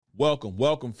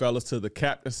Welcome, fellas, to the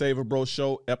Captain Saver Bro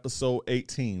Show, episode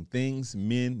 18, Things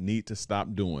Men Need to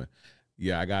Stop Doing.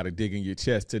 Yeah, I got to dig in your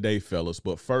chest today, fellas.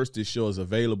 But first, this show is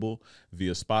available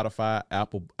via Spotify,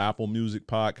 Apple Music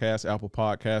Podcast, Apple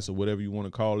Podcasts, or whatever you want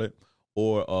to call it,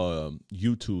 or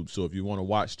YouTube. So if you want to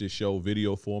watch this show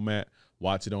video format,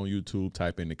 watch it on YouTube.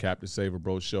 Type in the Captain Saver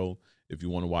Bro Show. If you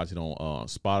want to watch it on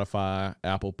Spotify,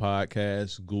 Apple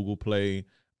Podcasts, Google Play,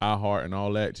 iHeart, and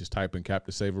all that, just type in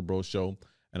Captain Saver Bro Show,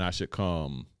 and I should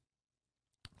come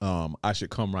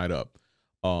right up.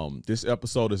 This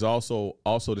episode is also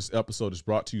this episode is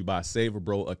brought to you by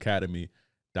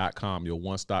SaverBroAcademy.com, your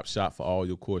one-stop shop for all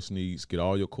your course needs. Get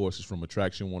all your courses from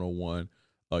Attraction 101.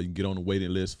 You can get on the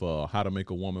waiting list for How to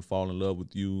Make a Woman Fall in Love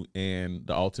with You and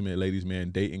the Ultimate Ladies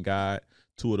Man Dating Guide.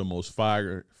 Two of the most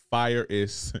fire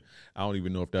is I don't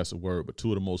even know if that's a word, but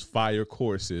two of the most fire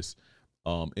courses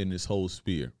in this whole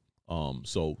sphere.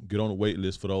 So get on the wait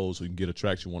list for those so you can get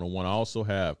Attraction 101. I also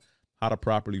have How to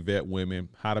Properly Vet Women,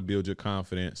 How to Build Your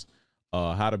Confidence,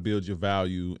 How to Build Your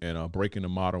Value, and Breaking the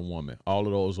Modern Woman. All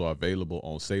of those are available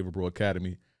on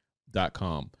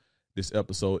SaverBroAcademy.com. This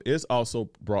episode is also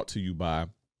brought to you by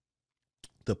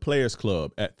The Players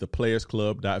Club at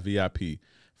theplayersclub.vip.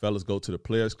 Fellas, go to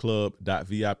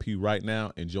theplayersclub.vip right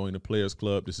now and join the Players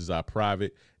Club. This is our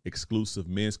private, exclusive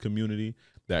men's community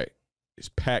that is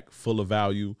packed full of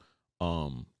value.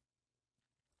 I'll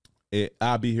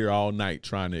be here all night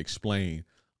trying to explain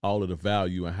all of the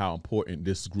value and how important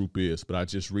this group is. But I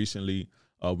just recently,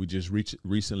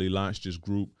 recently launched this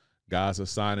group. Guys are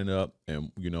signing up,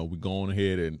 and we're going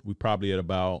ahead, and we probably at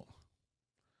about,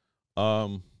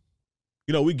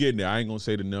 we getting there. I ain't gonna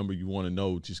say the number you want to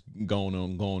know. Just going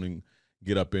and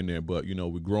get up in there. But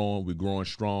we're growing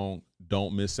strong.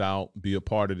 Don't miss out. Be a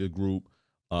part of the group.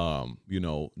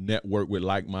 Network with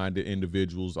like-minded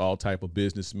individuals, all type of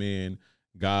businessmen,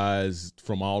 guys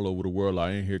from all over the world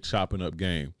are in here chopping up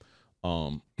game.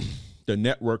 The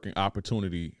networking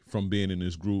opportunity from being in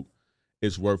this group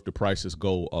is worth the prices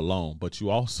go alone. But you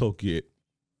also get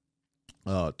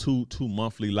two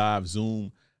monthly live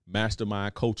Zoom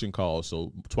mastermind coaching calls.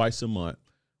 So twice a month,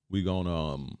 we're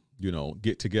gonna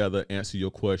get together, answer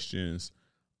your questions.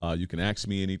 You can ask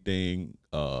me anything,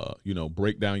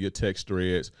 break down your text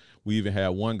threads. We even had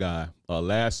one guy,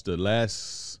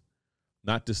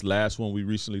 not this last one we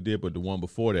recently did, but the one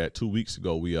before that, 2 weeks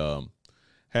ago, we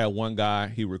had one guy,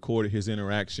 he recorded his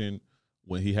interaction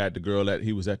when he had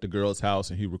he was at the girl's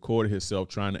house, and he recorded himself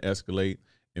trying to escalate,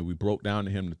 and we broke down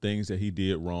to him the things that he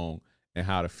did wrong and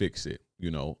how to fix it,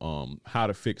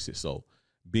 So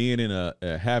being in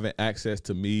having access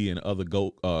to me and other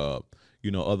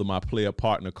other my player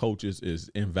partner coaches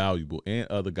is invaluable, and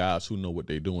other guys who know what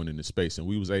they're doing in the space. And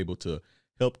we was able to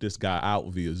help this guy out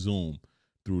via Zoom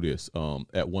through this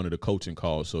at one of the coaching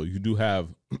calls. So you do have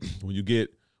when you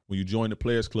join the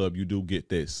Players Club, you do get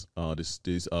this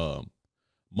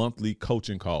monthly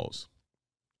coaching calls,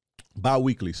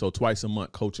 bi-weekly, so twice a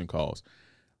month coaching calls.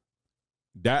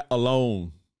 That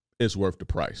alone is worth the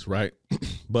price, right?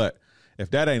 But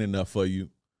if that ain't enough for you,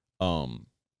 you're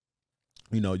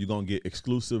going to get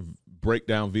exclusive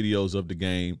breakdown videos of the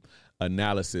game,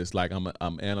 analysis, like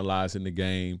I'm analyzing the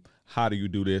game. How do you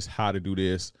do this? How to do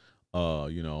this? How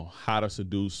to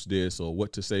seduce this, or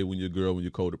what to say when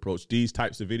your cold approach. These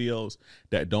types of videos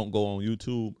that don't go on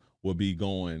YouTube will be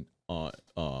going I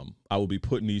will be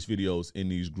putting these videos in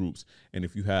these groups. And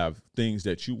if you have things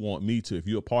that you want me to, if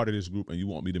you're a part of this group and you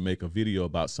want me to make a video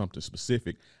about something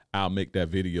specific, I'll make that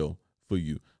video for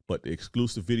you. But the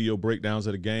exclusive video breakdowns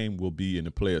of the game will be in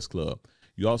the Players Club.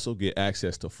 You also get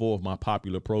access to 4 of my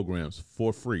popular programs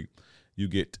for free. You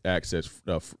get access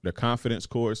the confidence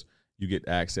course. You get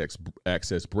access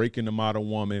breaking the modern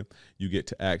woman. You get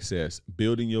to access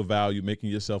building your value, making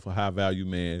yourself a high value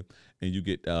man, and you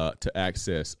get to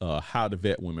access how to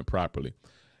vet women properly.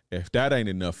 If that ain't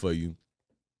enough for you,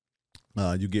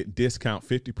 you get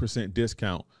 50%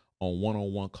 discount on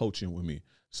one-on-one coaching with me.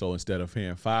 So instead of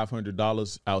paying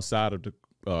 $500 outside of the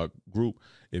group,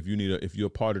 if you're a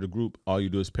part of the group, all you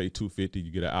do is pay $250.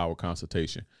 You get an hour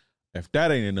consultation. If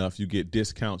that ain't enough, you get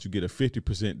discounts. You get a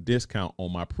 50% discount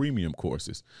on my premium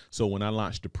courses. So when I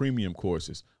launched the premium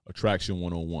courses, Attraction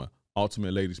 101,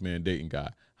 Ultimate Ladies Man Dating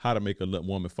Guide, How to Make a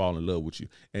Woman Fall in Love with You,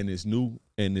 and this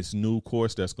new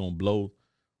course that's gonna blow,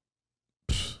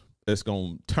 it's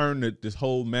gonna turn this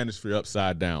whole manosphere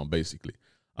upside down. Basically,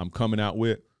 I'm coming out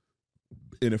with,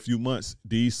 in a few months,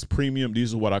 these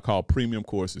are what I call premium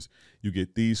courses. You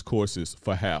get these courses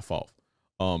for half off.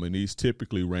 And these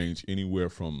typically range anywhere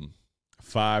from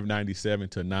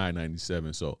 $597 to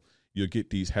 $997. So you'll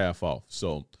get these half off.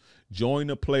 So join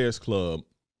the Players Club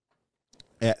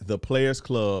at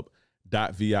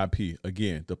theplayersclub.vip.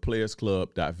 Again,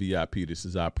 theplayersclub.vip. This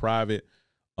is our private,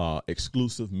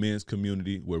 exclusive men's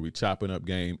community where we're chopping up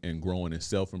game and growing and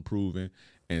self-improving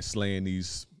and slaying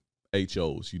these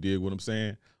HOs. You dig what I'm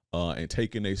saying? And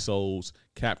taking their souls,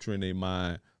 capturing their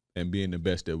mind, and being the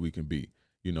best that we can be.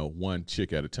 You know, one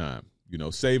chick at a time. You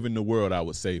know, saving the world, I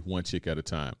would say, one chick at a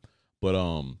time. But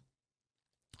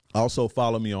also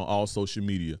follow me on all social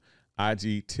media,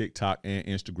 IG, TikTok, and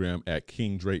Instagram at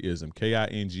King Dreism,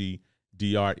 KingDreism.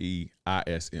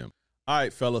 All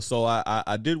right, fellas. So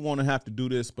I did want to have to do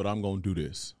this, but I'm gonna do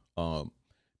this.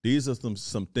 These are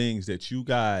some things that you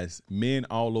guys, men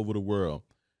all over the world,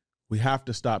 we have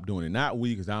to stop doing it. Not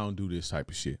we, because I don't do this type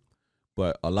of shit.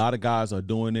 But a lot of guys are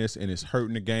doing this, and it's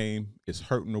hurting the game. It's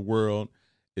hurting the world.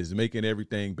 It's making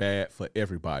everything bad for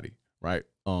everybody, right?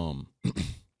 Not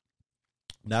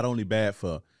only bad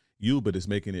for you, but it's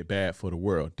making it bad for the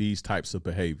world, these types of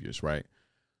behaviors, right?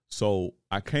 So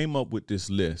I came up with this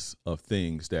list of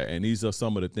things and these are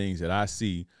some of the things that I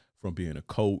see from being a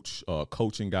coach,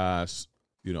 coaching guys,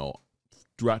 you know,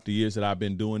 throughout the years that I've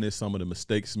been doing this, some of the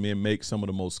mistakes men make, some of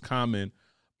the most common,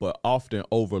 but often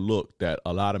overlooked that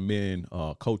a lot of men,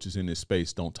 coaches in this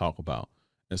space don't talk about.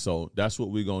 And so that's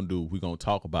what we're going to do. We're going to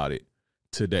talk about it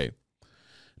today.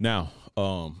 Now,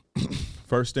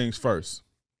 first things first,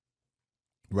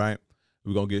 right?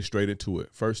 We're going to get straight into it.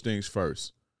 First things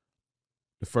first.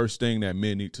 The first thing that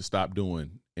men need to stop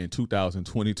doing in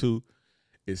 2022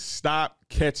 is stop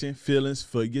catching feelings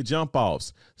for your jump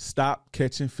offs. Stop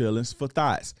catching feelings for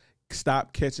thoughts.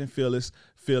 Stop catching feelings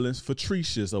for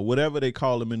treaches or whatever they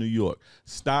call them in New York.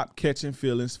 Stop catching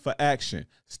feelings for action.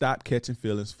 Stop catching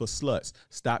feelings for sluts.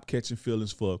 Stop catching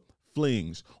feelings for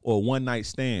flings or one night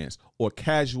stands or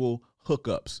casual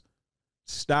hookups.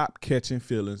 Stop catching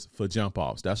feelings for jump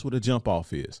offs. That's what a jump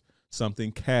off is.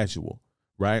 Something casual,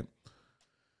 right?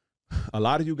 A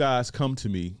lot of you guys come to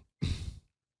me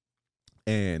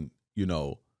and, you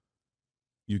know,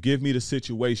 you give me the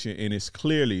situation and it's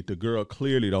clearly the girl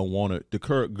clearly don't want to.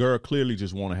 The girl clearly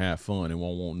just want to have fun and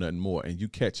won't want nothing more. And you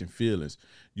catching feelings.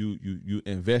 You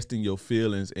invest in your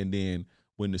feelings, and then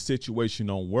when the situation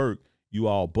don't work, you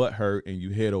all butthurt and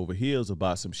you head over heels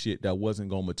about some shit that wasn't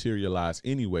gonna materialize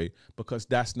anyway because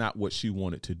that's not what she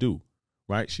wanted to do,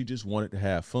 right? She just wanted to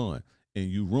have fun, and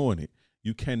you ruin it.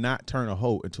 You cannot turn a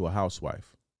hoe into a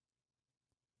housewife.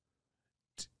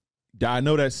 I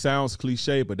know that sounds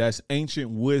cliche, but that's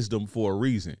ancient wisdom for a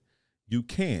reason. You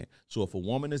can't. So if a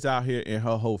woman is out here in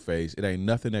her hoe phase, it ain't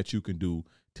nothing that you can do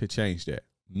to change that.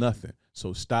 Nothing.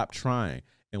 So stop trying.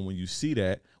 And when you see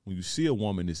that, when you see a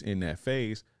woman that's in that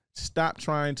phase, stop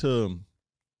trying to,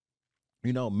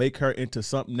 you know, make her into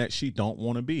something that she don't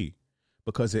want to be,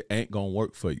 because it ain't going to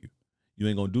work for you. You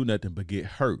ain't going to do nothing but get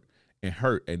hurt.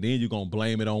 And then you're going to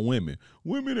blame it on women.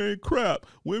 Women ain't crap.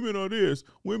 Women are this.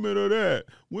 Women are that.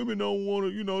 Women don't want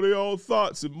to, you know, they all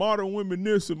thoughts, and modern women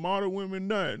this and modern women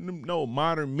that. No,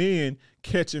 modern men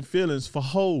catching feelings for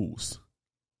hoes.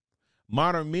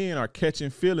 Modern men are catching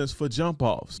feelings for jump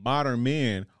offs. Modern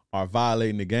men are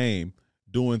violating the game,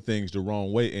 doing things the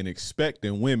wrong way and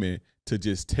expecting women to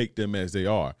just take them as they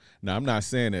are. Now, I'm not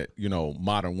saying that, you know,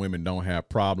 modern women don't have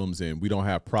problems and we don't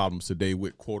have problems today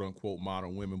with quote unquote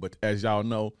modern women. But as y'all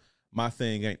know, my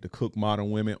thing ain't to cook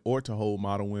modern women or to hold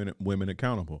modern women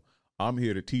accountable. I'm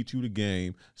here to teach you the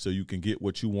game so you can get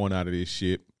what you want out of this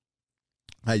shit,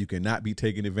 how you cannot be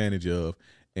taken advantage of,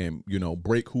 and, you know,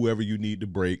 break whoever you need to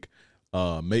break.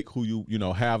 Make who you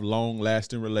know, have long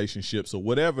lasting relationships or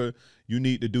whatever you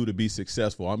need to do to be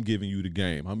successful. I'm giving you the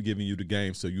game. I'm giving you the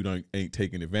game so you ain't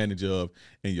taken advantage of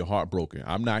and you're heartbroken.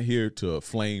 I'm not here to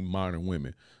flame modern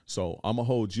women. So I'm gonna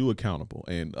hold you accountable.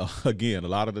 And again, a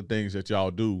lot of the things that y'all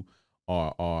do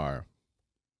are,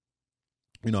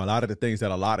 you know, a lot of the things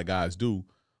that a lot of guys do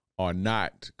are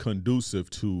not conducive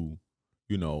to,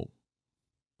 you know,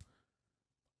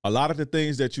 a lot of the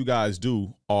things that you guys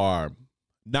do are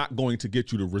not going to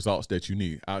get you the results that you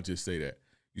need. I'll just say that.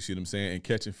 You see what I'm saying? And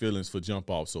catching feelings for jump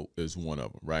off is one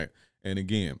of them, right? And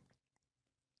again,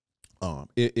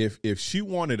 if she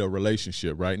wanted a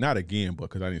relationship, right? Not again, but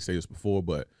because I didn't say this before,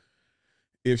 but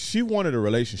if she wanted a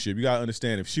relationship, you got to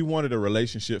understand, if she wanted a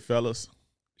relationship, fellas,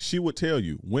 she would tell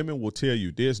you. Women will tell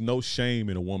you there's no shame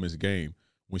in a woman's game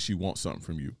when she wants something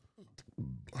from you.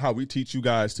 How we teach you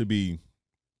guys to be,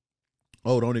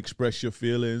 don't express your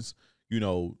feelings. You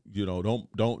know,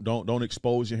 don't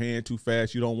expose your hand too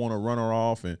fast. You don't want to run her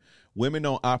off. And women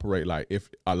don't operate like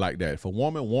that. If a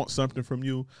woman wants something from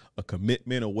you, a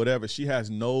commitment or whatever, she has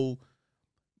no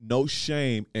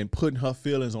shame in putting her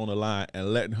feelings on the line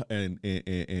and letting her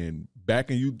and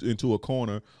backing you into a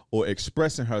corner or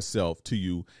expressing herself to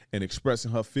you and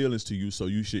expressing her feelings to you, so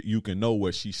you can know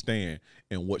where she stand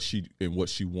and what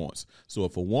she wants. So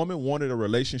if a woman wanted a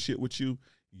relationship with you,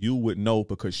 you would know,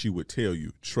 because she would tell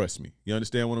you. Trust me. You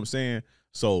understand what I'm saying?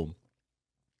 So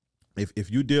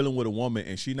if you're dealing with a woman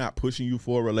and she's not pushing you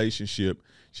for a relationship,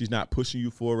 she's not pushing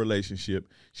you for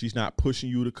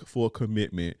a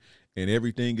commitment, and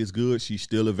everything is good, she's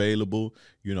still available,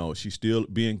 she's still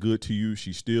being good to you,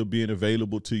 she's still being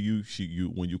available to you,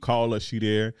 when you call her, she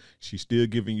there, she's still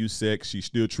giving you sex, she's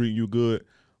still treating you good.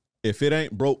 If it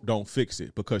ain't broke, don't fix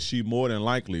it, because she more than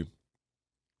likely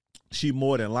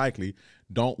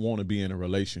don't want to be in a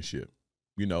relationship.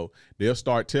 They'll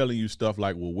start telling you stuff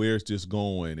like, well, where's this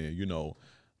going? And,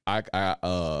 I'm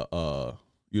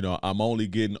only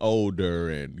getting older,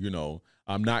 and,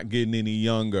 I'm not getting any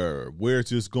younger. Where's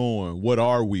this going? What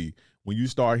are we? When you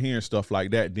start hearing stuff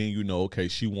like that, then okay,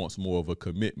 she wants more of a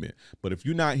commitment. But if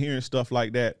you're not hearing stuff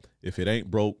like that, if it ain't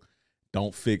broke,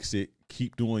 don't fix it.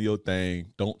 Keep doing your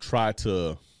thing. Don't try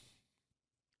to.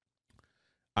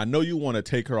 I know you want to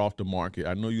take her off the market.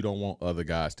 I know you don't want other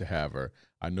guys to have her.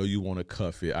 I know you want to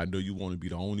cuff it. I know you want to be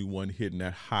the only one hitting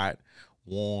that hot,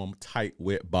 warm, tight,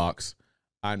 wet box.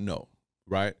 I know,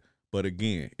 right? But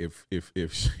again, if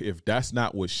that's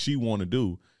not what she want to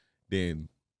do, then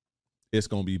it's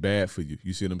gonna be bad for you.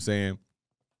 You see what I'm saying?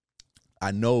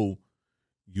 I know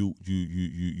you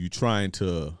trying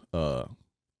to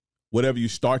whatever, you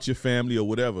start your family or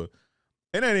whatever.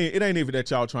 It ain't even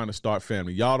that y'all trying to start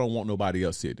family. Y'all don't want nobody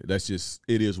else in it. That's just,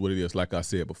 it is what it is. Like I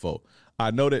said before,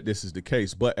 I know that this is the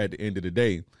case, but at the end of the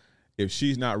day, if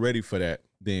she's not ready for that,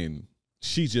 then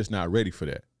she's just not ready for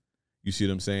that. You see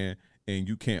what I'm saying? And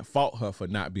you can't fault her for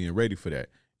not being ready for that.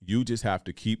 You just have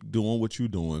to keep doing what you're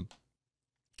doing.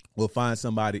 We'll find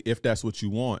somebody, if that's what you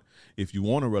want. If you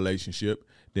want a relationship,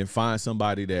 then find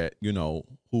somebody that,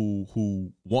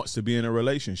 who wants to be in a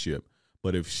relationship.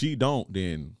 But if she don't,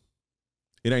 then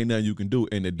it ain't nothing you can do.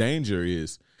 And the danger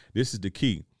is, this is the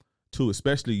key to,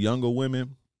 especially younger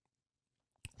women.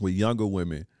 With younger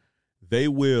women, they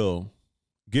will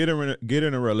get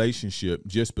in a relationship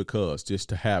just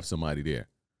to have somebody there,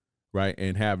 right?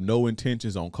 And have no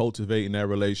intentions on cultivating that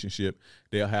relationship.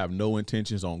 They'll have no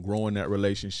intentions on growing that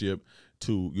relationship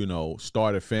to,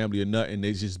 start a family or nothing.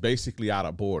 They just basically out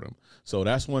of boredom. So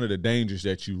that's one of the dangers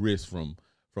that you risk from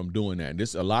doing that.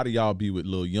 And a lot of y'all be with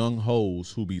little young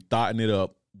hoes who be thotting it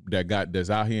up,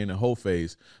 that's out here in the whole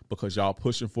phase, because y'all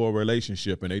pushing for a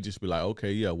relationship, and they just be like,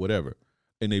 okay, yeah, whatever.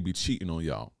 And they be cheating on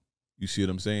y'all. You see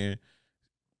what I'm saying?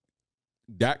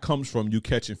 That comes from you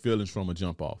catching feelings from a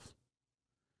jump off.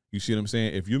 You see what I'm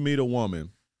saying? If you meet a woman,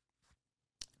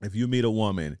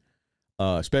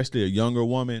 especially a younger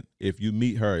woman, if you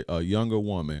meet her, a younger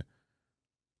woman,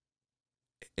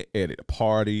 at a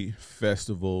party,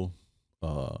 festival,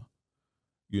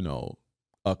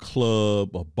 a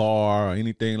club, a bar, or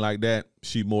anything like that,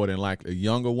 she more than likely, a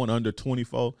younger one under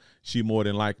 24, she more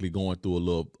than likely going through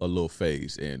a little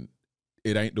phase, and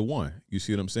it ain't the one. You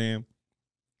see what I'm saying?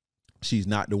 She's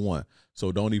not the one.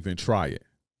 So don't even try it.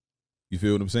 You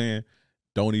feel what I'm saying?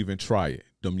 Don't even try it.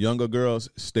 Them younger girls,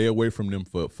 stay away from them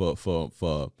for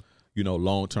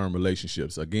long-term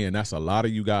relationships. Again, that's a lot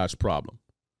of you guys' problem.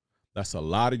 That's a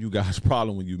lot of you guys'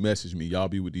 problem when you message me. Y'all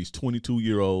be with these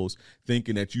 22-year-olds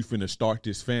thinking that you finna start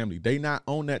this family. They not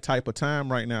on that type of time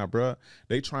right now, bruh.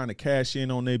 They trying to cash in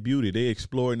on their beauty. They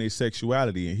exploring their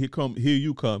sexuality. And here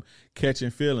you come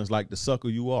catching feelings like the sucker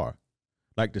you are,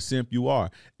 like the simp you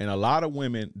are. And a lot of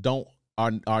women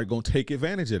are going to take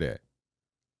advantage of that.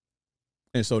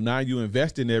 And so now you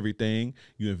invest in everything.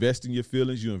 You invest in your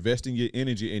feelings. You invest in your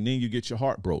energy. And then you get your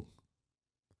heart broke.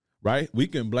 Right? We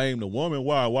can blame the woman.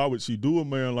 Why would she do a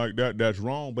man like that? That's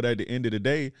wrong. But at the end of the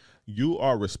day, you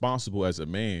are responsible as a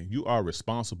man. You are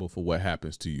responsible for what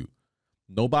happens to you.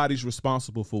 Nobody's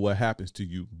responsible for what happens to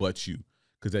you but you.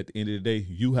 Because at the end of the day,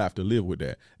 you have to live with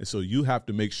that. And so you have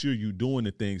to make sure you're doing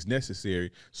the things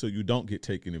necessary so you don't get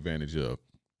taken advantage of.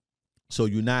 So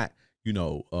you're not,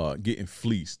 getting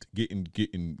fleeced, getting,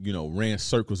 ran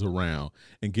circles around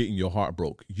and getting your heart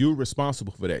broke. You're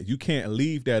responsible for that. You can't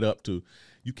leave that up to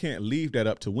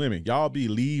women. Y'all be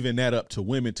leaving that up to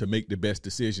women to make the best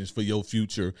decisions for your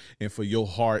future and for your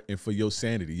heart and for your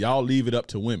sanity. Y'all leave it up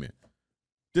to women.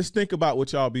 Just think about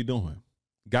what y'all be doing.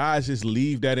 Guys just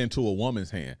leave that into a woman's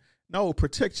hand. No,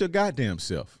 protect your goddamn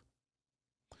self.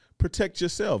 Protect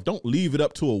yourself. Don't leave it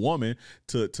up to a woman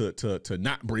to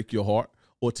not break your heart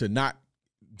or to not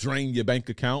drain your bank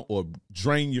account or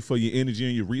drain you for your energy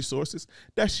and your resources.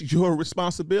 That's your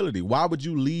responsibility. Why would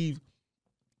you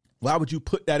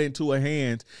put that into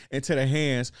the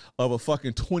hands of a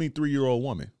fucking 23-year-old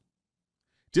woman?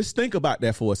 Just think about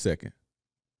that for a second.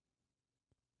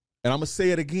 And I'm going to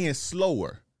say it again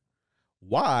slower.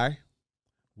 Why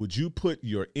would you put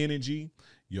your energy,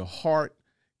 your heart,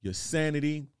 your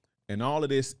sanity, and all of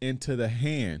this into the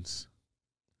hands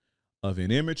of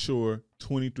an immature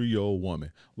 23-year-old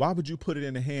woman? Why would you put it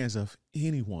in the hands of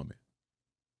any woman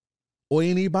or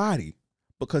anybody?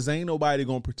 Because ain't nobody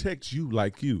going to protect you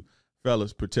like you.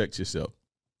 Fellas, protect yourself,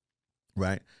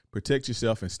 right? Protect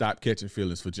yourself and stop catching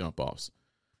feelings for jump offs.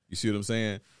 You see what I'm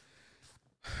saying?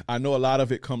 I know a lot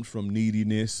of it comes from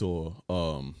neediness or,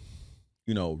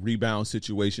 rebound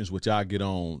situations, which I get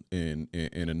on in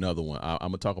another one. I'm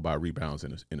going to talk about rebounds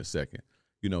in a second.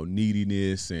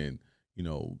 Neediness and,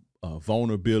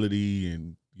 vulnerability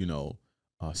and,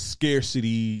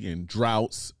 scarcity and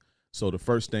droughts. So the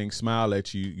first thing smile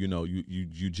at you,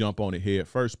 you jump on it head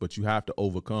first, but you have to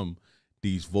overcome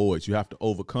these voids. You have to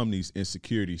overcome these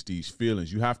insecurities, these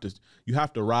feelings. You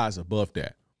have to rise above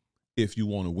that if you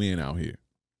want to win out here.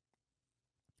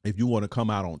 If you want to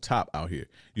come out on top out here,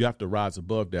 you have to rise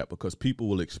above that because people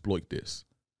will exploit this.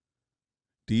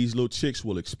 These little chicks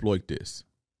will exploit this.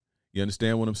 You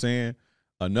understand what I'm saying?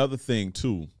 Another thing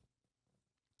too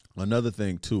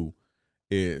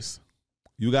is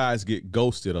you guys get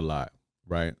ghosted a lot,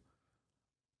 right?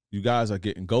 You guys are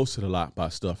getting ghosted a lot by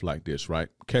stuff like this, right?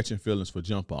 Catching feelings for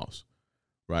jump offs,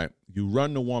 right? You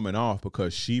run the woman off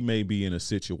because she may be in a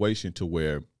situation to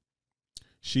where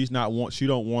she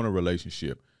don't want a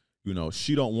relationship.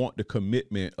 She don't want the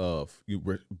commitment of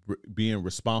being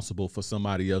responsible for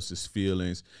somebody else's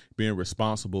feelings, being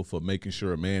responsible for making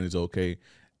sure a man is okay.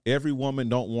 Every woman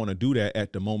don't want to do that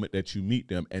at the moment that you meet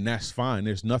them, and that's fine.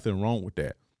 There's nothing wrong with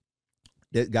that.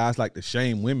 Guys like to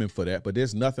shame women for that, but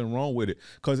there's nothing wrong with it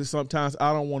because sometimes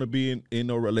I don't want to be in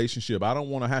no relationship. I don't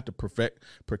want to have to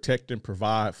protect and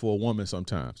provide for a woman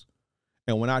sometimes.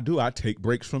 And when I do, I take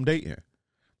breaks from dating.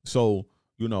 So,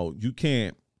 you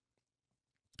can't.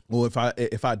 Well,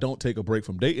 if I don't take a break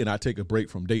from dating, I take a break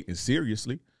from dating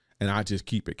seriously and I just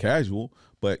keep it casual.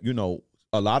 But,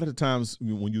 a lot of the times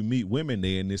when you meet women,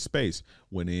 they're in this space,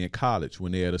 when they're in college,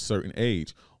 when they're at a certain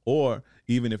age, or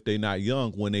even if they're not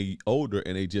young, when they older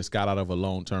and they just got out of a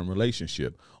long-term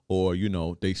relationship, or,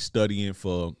 they studying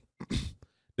to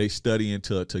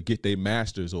get their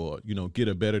master's or, get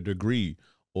a better degree,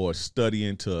 or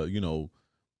studying to,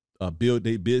 build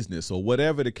their business, or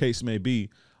whatever the case may be.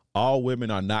 All women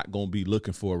are not going to be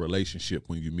looking for a relationship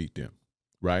when you meet them,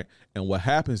 right? And what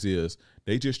happens is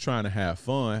they just trying to have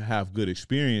fun, have good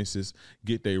experiences,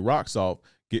 get their rocks off,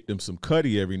 get them some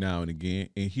cutty every now and again,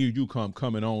 and here you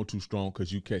coming on too strong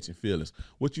because you catching feelings.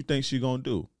 What you think she going to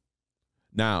do?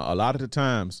 Now, a lot of the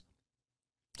times,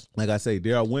 like I say,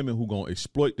 there are women who going to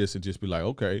exploit this and just be like,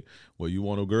 okay, well, you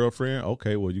want a girlfriend?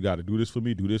 Okay, well, you got to do this for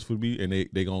me, and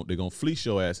they going to fleece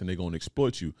your ass and they going to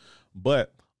exploit you.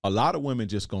 But a lot of women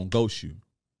just going to ghost you.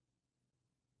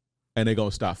 And they're going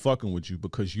to stop fucking with you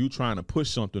because you trying to push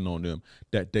something on them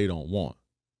that they don't want.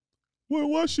 Well,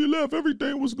 once she left,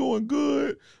 everything was going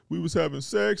good. We was having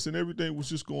sex and everything was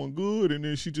just going good. And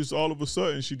then she just, all of a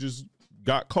sudden, she just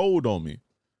got cold on me.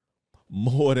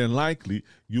 More than likely,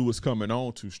 you was coming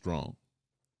on too strong.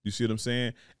 You see what I'm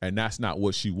saying? And that's not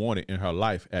what she wanted in her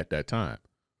life at that time.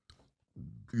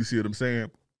 You see what I'm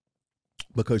saying?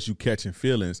 Because you catching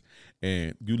feelings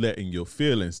and you letting your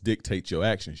feelings dictate your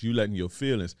actions. You letting your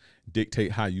feelings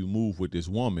dictate how you move with this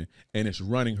woman, and it's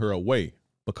running her away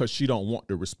because she don't want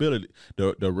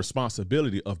the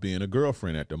responsibility of being a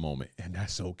girlfriend at the moment. And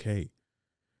that's okay.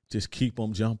 Just keep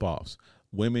them jump offs.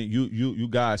 Women, you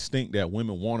guys think that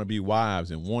women want to be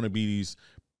wives and want to be these,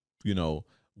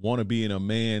 want to be in a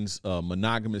man's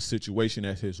monogamous situation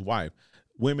as his wife.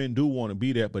 Women do want to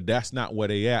be that, but that's not where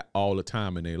they at all the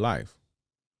time in their life.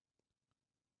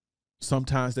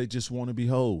 Sometimes they just want to be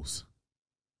hoes.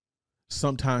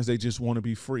 Sometimes they just want to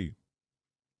be free.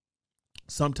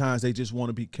 Sometimes they just want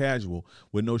to be casual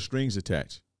with no strings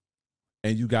attached.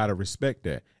 And you got to respect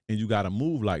that. And you got to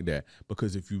move like that.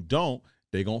 Because if you don't,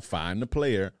 they're going to find the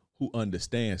player who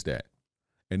understands that.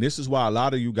 And this is why a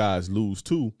lot of you guys lose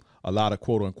too. A lot of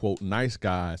quote unquote nice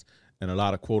guys and a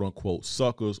lot of quote unquote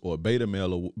suckers or beta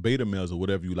males or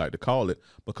whatever you like to call it.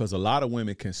 Because a lot of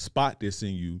women can spot this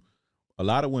in you. A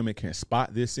lot of women can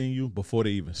spot this in you before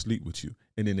they even sleep with you.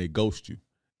 And then they ghost you.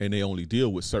 And they only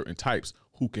deal with certain types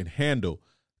who can handle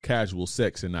casual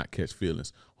sex and not catch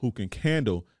feelings, who can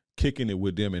handle kicking it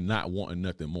with them and not wanting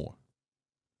nothing more.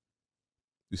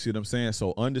 You see what I'm saying?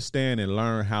 So understand and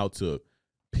learn how to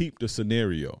peep the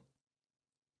scenario.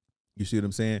 You see what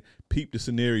I'm saying? Peep the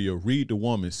scenario, read the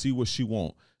woman, see what she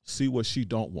want, see what she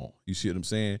don't want. You see what I'm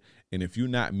saying? And if you're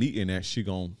not meeting that, she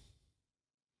gon'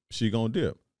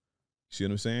 dip. See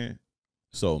what I'm saying?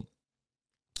 So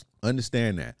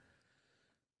understand that.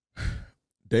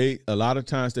 A lot of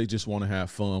times they just want to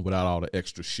have fun without all the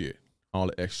extra shit, all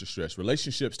the extra stress.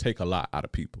 Relationships take a lot out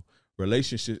of people.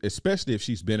 Relationships, especially if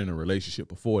she's been in a relationship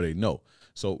before, they know.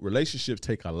 So relationships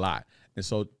take a lot. And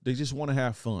so they just want to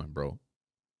have fun, bro.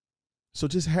 So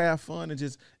just have fun and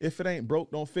just, if it ain't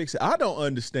broke, don't fix it. I don't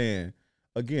understand.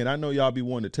 Again, I know y'all be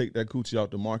wanting to take that coochie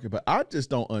out the market, but I just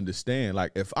don't understand.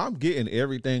 Like, if I'm getting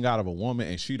everything out of a woman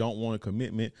and she don't want a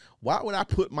commitment, why would I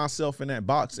put myself in that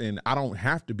box? And I don't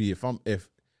have to be if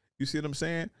you see what I'm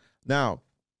saying? Now,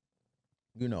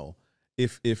 you know,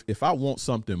 if I want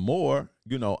something more,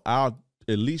 you know, I'll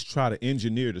at least try to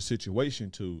engineer the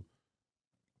situation to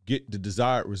get the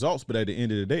desired results. But at the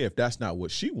end of the day, if that's not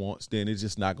what she wants, then it's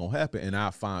just not going to happen. And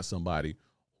I'll find somebody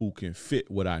who can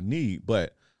fit what I need.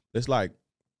 But it's like,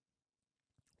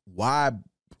 why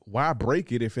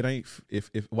break it if it ain't,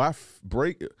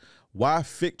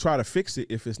 try to fix it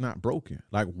if it's not broken?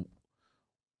 Like,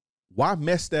 why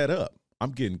mess that up?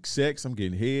 I'm getting sex, I'm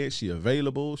getting head, she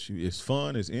available, it's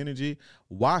fun, it's energy.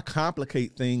 Why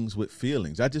complicate things with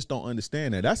feelings? I just don't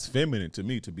understand that. That's feminine to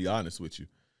me, to be honest with you.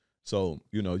 So,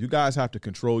 you know, you guys have to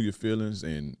control your feelings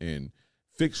and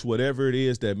fix whatever it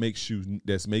is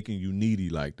that's making you needy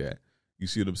like that. You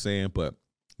see what I'm saying? But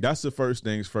that's the first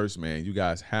things first, man. You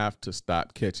guys have to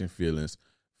stop catching feelings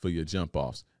for your jump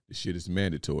offs. This shit is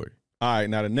mandatory. All right,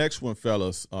 now the next one,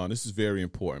 fellas, this is very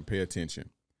important. Pay attention.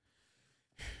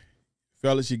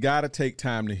 Fellas, you got to take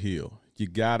time to heal. You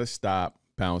got to stop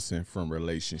bouncing from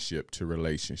relationship to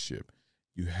relationship.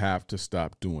 You have to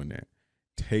stop doing that.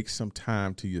 Take some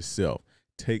time to yourself.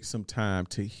 Take some time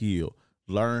to heal.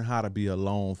 Learn how to be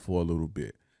alone for a little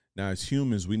bit. Now, as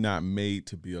humans, we're not made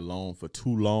to be alone for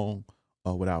too long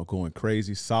without going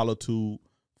crazy. Solitude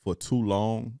for too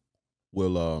long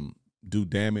will do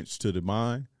damage to the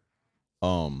mind.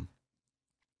 And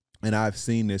I've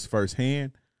seen this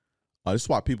firsthand. This is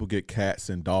why people get cats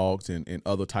and dogs and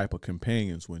other type of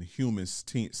companions when humans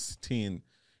tend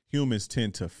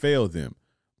to fail them.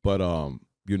 But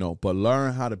but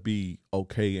learn how to be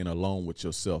okay and alone with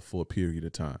yourself for a period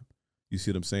of time. You see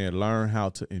what I'm saying? Learn how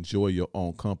to enjoy your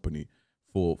own company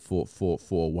for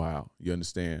a while. You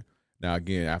understand? Now,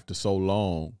 again, after so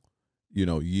long,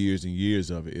 years and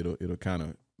years of it, it'll kind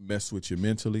of mess with you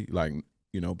mentally, like,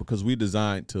 because we're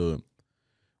designed to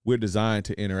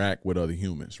interact with other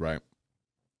humans, right?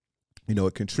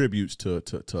 It contributes to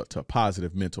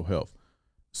positive mental health.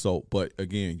 So, but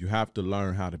again, you have to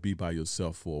learn how to be by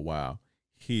yourself for a while,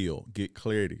 heal, get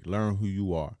clarity, learn who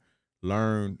you are,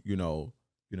 learn,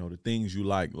 the things you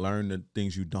like, learn the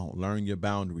things you don't, learn your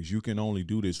boundaries. You can only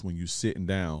do this when you're sitting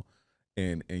down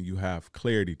and you have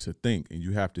clarity to think, and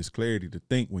you have this clarity to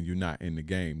think when you're not in the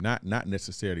game, not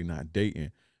necessarily not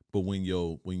dating, but when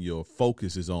your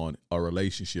focus is on a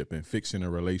relationship and fixing a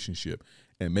relationship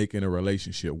and making a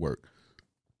relationship work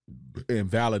and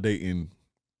validating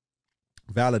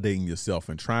yourself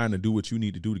and trying to do what you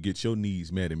need to do to get your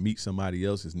needs met and meet somebody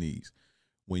else's needs.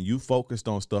 When you focused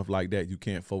on stuff like that, you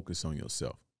can't focus on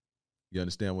yourself. You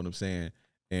understand what I'm saying?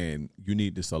 And you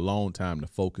need this alone time to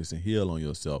focus and heal on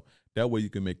yourself. That way you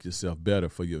can make yourself better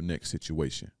for your next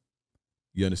situation.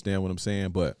 You understand what I'm saying?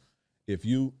 But if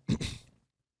you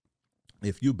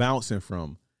bouncing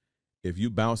from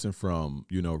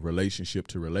relationship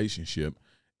to relationship,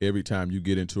 every time you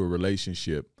get into a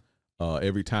relationship,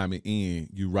 every time it ends,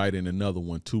 you write in another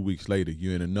one. 2 weeks later,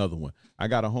 you're in another one. I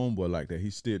got a homeboy like that.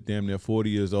 He's still damn near 40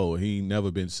 years old. He ain't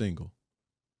never been single.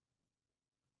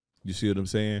 You see what I'm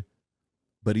saying?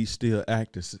 But he still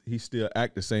act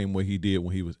the same way he did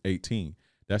when he was 18.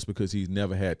 That's because he's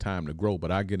never had time to grow.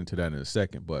 But I'll get into that in a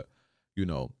second. But,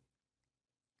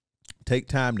 take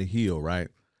time to heal, right?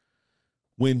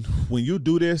 When you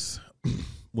do this,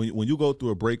 when you go through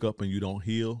a breakup and you don't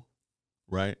heal,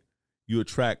 right, you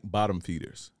attract bottom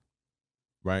feeders,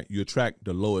 right? You attract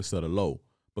the lowest of the low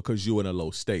because you're in a low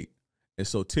state. And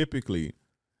so typically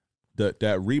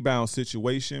that rebound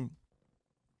situation,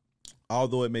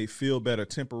 although it may feel better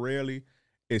temporarily,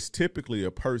 it's typically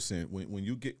a person when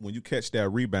you catch that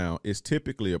rebound, it's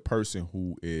typically a person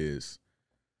who is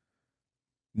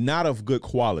not of good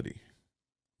quality.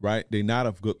 Right? They're not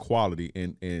of good quality,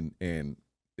 and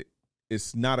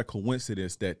it's not a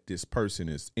coincidence that this person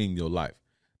is in your life.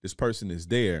 This person is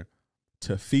there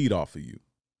to feed off of you,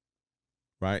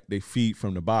 right? They feed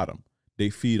from the bottom.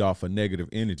 They feed off of negative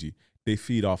energy. They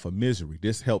feed off of misery.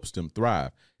 This helps them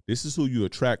thrive. This is who you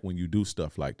attract when you do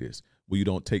stuff like this, where you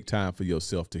don't take time for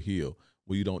yourself to heal,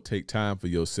 where you don't take time for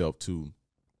yourself to,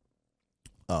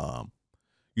 when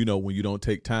you don't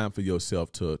take time for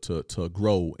yourself to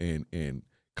grow and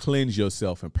cleanse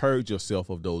yourself and purge yourself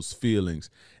of those feelings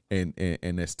and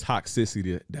this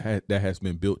toxicity that has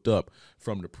been built up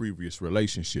from the previous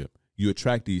relationship. You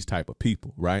attract these type of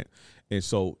people, right? And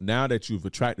so now that you've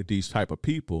attracted these type of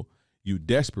people, you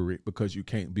desperate because you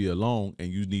can't be alone and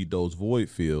you need those void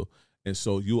filled. And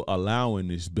so you're allowing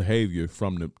this behavior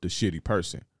from the shitty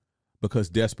person, because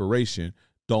desperation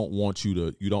don't want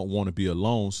you don't want to be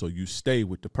alone. So you stay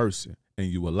with the person and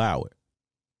you allow it.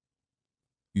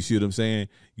 You see what I'm saying?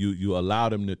 You allow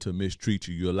them to mistreat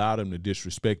you. You allow them to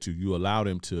disrespect you. You allow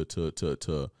them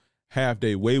to have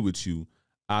their way with you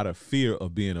out of fear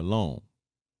of being alone.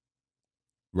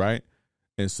 Right?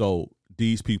 And so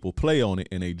these people play on it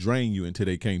and they drain you until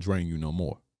they can't drain you no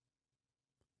more.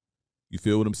 You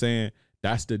feel what I'm saying?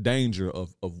 That's the danger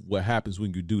of what happens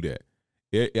when you do that.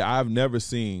 I've never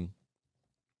seen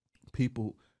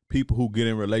people who get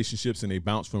in relationships and they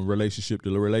bounce from relationship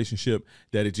to relationship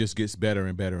that it just gets better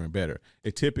and better and better.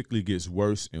 It typically gets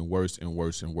worse and worse and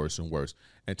worse and worse and worse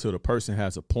until the person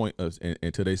has a point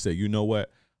until they say, you know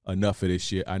what, enough of this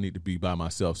shit. I need to be by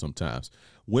myself sometimes.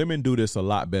 Women do this a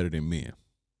lot better than men.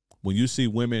 When you see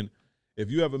women, if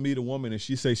you ever meet a woman and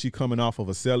she say she coming off of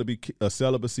a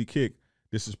celibacy kick,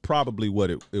 this is probably what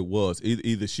it was.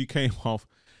 Either she came off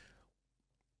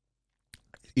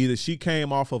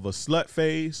of a slut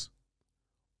phase,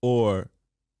 or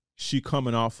she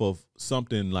coming off of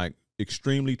something like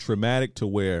extremely traumatic to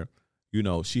where, you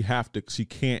know, she don't have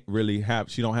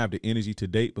the energy to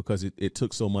date because it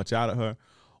took so much out of her.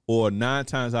 Or 9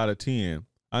 times out of 10,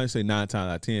 I didn't say 9 times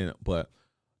out of 10, but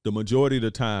the majority of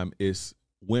the time it's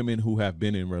women who have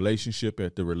been in relationship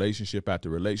after relationship after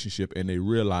relationship, and they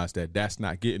realize that that's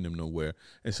not getting them nowhere.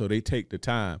 And so they take the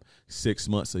time, 6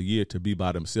 months, a year, to be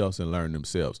by themselves and learn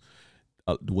themselves.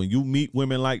 When you meet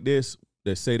women like this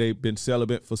that say they've been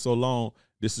celibate for so long,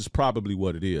 this is probably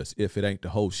what it is, if it ain't the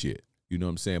whole shit. You know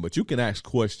what I'm saying? But you can ask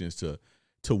questions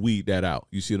to weed that out.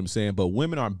 You see what I'm saying? But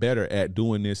women are better at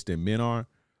doing this than men are.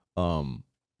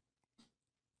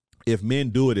 If men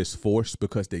do it, it's forced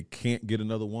because they can't get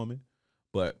another woman.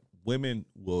 But women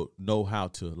will know how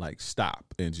to like stop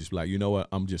and just be like, you know what,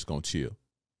 I'm just gonna chill.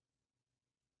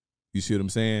 You see what I'm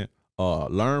saying?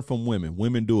 Learn from women.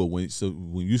 Women do it.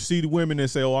 When you see the women that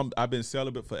say, oh, I've been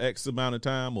celibate for X amount of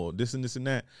time, or this and this and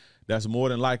that, that's more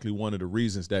than likely one of the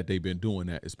reasons that they've been doing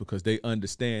that. Is because they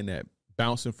understand that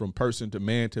bouncing from person to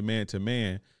man to man to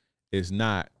man is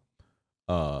not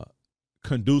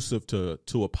conducive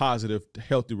to a positive,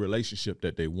 healthy relationship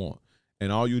that they want.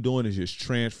 And all you're doing is just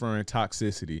transferring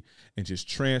toxicity and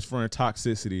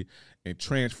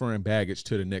transferring baggage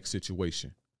to the next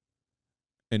situation.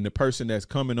 And the person that's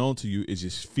coming on to you is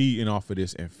just feeding off of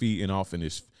this and feeding off, and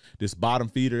this bottom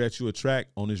feeder that you attract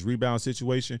on this rebound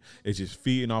situation is just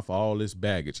feeding off of all this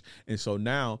baggage. And so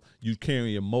now you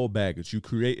carrying more baggage, you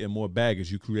creating more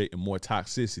baggage, you creating more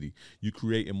toxicity, you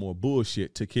creating more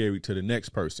bullshit to carry to the next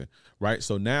person, right?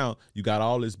 So now you got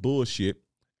all this bullshit.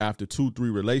 After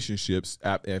 2-3 relationships,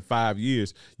 at 5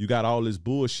 years, you got all this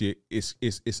bullshit. It's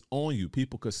on you.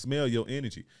 People can smell your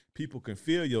energy. People can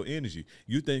feel your energy.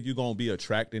 You think you're going to be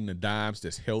attracting the dimes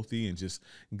that's healthy and just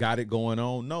got it going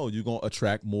on? No, you're going to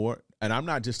attract more. And I'm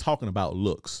not just talking about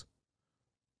looks,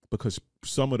 because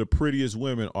some of the prettiest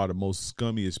women are the most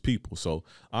scummiest people. So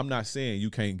I'm not saying you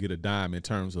can't get a dime in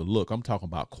terms of look. I'm talking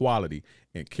about quality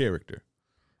and character.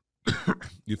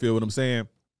 You feel what I'm saying?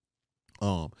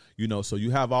 You know, so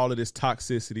you have all of this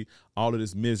toxicity, all of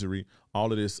this misery,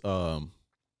 all of this,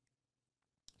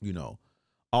 you know,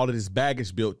 all of this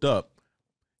baggage built up.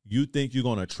 You think you're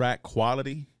going to attract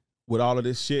quality with all of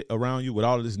this shit around you, with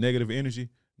all of this negative energy?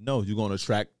 No, you're going to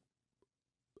attract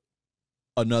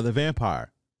another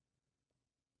vampire.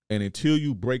 And until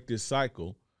you break this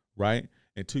cycle, right?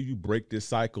 Until you break this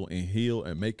cycle and heal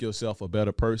and make yourself a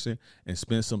better person and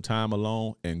spend some time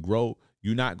alone and grow,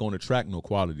 you're not going to attract no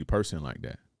quality person like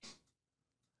that.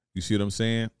 You see what I'm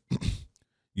saying?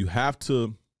 You guys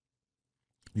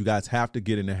have to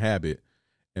get in the habit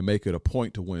and make it a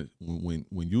point to when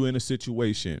you're in a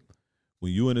situation,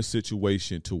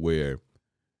 to where,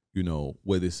 you know,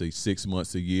 whether it's 6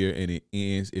 months, a year, and it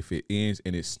ends, if it ends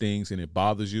and it stings and it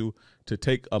bothers you, to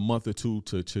take a month or two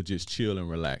to just chill and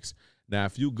relax. Now,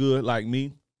 if you good like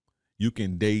me, you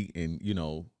can date, and, you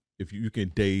know, if you can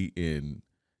date and,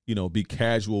 you know, be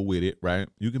casual with it, right?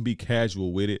 You can be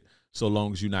casual with it so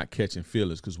long as you're not catching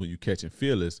feelings, because when you're catching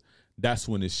feelings, that's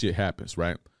when this shit happens,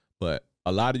 right? But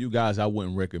a lot of you guys, I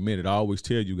wouldn't recommend it. I always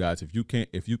tell you guys, if you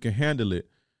can handle it,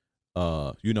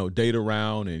 you know, date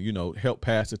around and, you know, help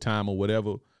pass the time or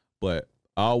whatever. But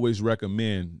I always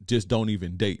recommend just don't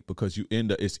even date, because you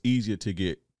end up, it's easier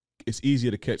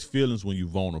to catch feelings when you're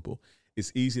vulnerable.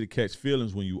 it's easy to catch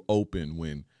feelings when you open,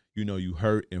 when you know you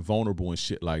hurt and vulnerable and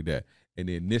shit like that. And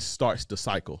then this starts the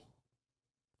cycle.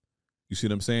 You see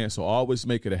what I'm saying? So always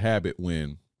make it a habit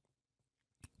when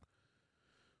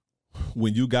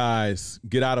you guys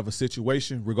get out of a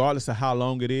situation, regardless of how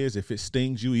long it is, if it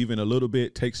stings you even a little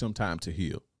bit, take some time to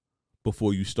heal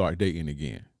before you start dating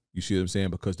again. You see what I'm saying?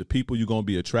 Because the people you're going to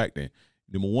be attracting,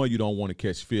 number one, you don't want to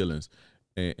catch feelings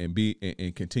and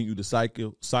continue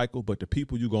the cycle. But the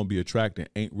people you're going to be attracting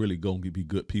ain't really going to be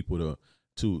good people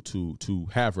to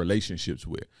have relationships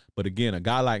with. But again, a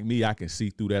guy like me, I can see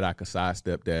through that. I can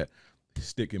sidestep that,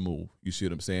 stick and move. You see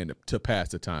what I'm saying? To pass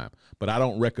the time. But I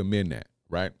don't recommend that,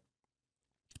 right?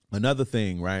 Another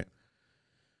thing, right?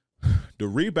 The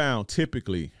rebound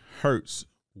typically hurts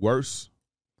worse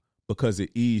because it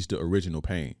eased the original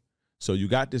pain. So you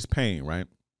got this pain, right?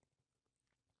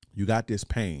 You got this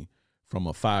pain from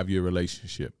a 5-year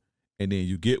relationship. And then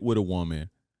you get with a woman.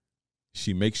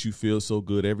 She makes you feel so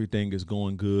good. Everything is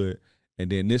going good.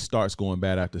 And then this starts going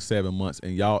bad after 7 months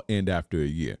and y'all end after a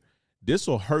year. This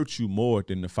will hurt you more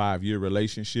than the 5-year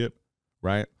relationship,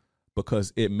 right?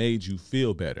 Because it made you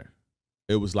feel better.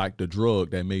 It was like the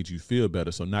drug that made you feel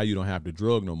better. So now you don't have the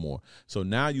drug no more. So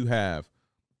now you have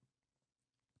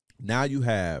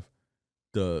the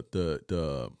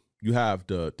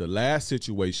last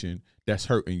situation that's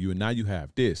hurting you, and now you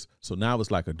have this. So now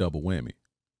it's like a double whammy.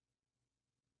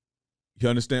 You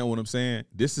understand what I'm saying?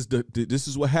 This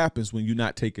is what happens when you're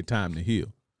not taking time to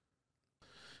heal.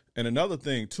 And another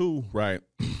thing too, right?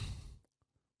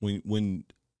 when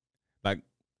like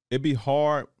it'd be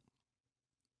hard,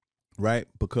 right?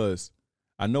 Because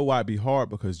I know why it'd be hard,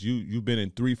 because you've been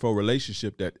in 3-4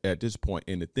 relationship that at this point.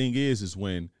 And the thing is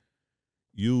when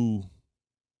you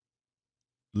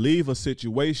leave a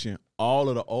situation, all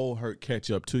of the old hurt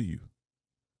catch up to you,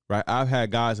 right? I've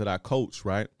had guys that I coach,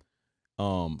 right?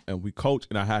 And we coach,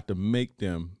 and I have to make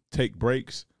them take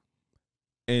breaks,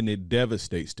 and it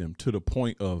devastates them to the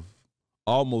point of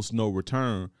almost no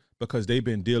return, because they've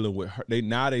been dealing with hurt.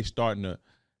 They starting to,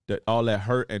 that all that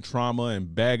hurt and trauma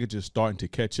and baggage is starting to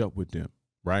catch up with them,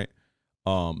 right?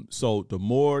 So the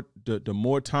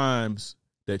more times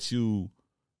that you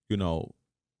know,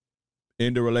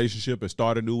 end a relationship and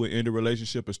start a new one, end a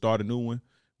relationship and start a new one,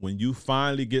 when you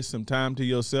finally get some time to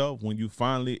yourself,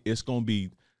 it's going to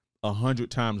be 100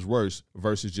 times worse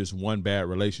versus just one bad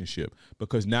relationship.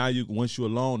 Because now once you're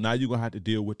alone, now you're going to have to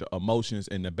deal with the emotions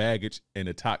and the baggage and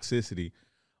the toxicity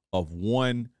of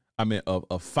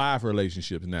 5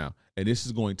 relationships now. And this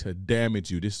is going to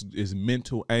damage you. This is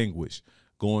mental anguish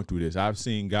going through this. I've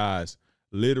seen guys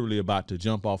literally about to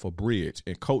jump off a bridge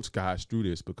and coach guys through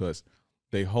this, because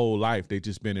their whole life they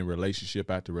just been in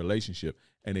relationship after relationship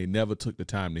and they never took the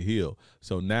time to heal.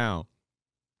 So now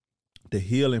the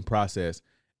healing process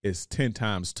is 10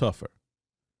 times tougher.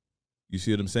 You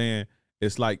see what I'm saying?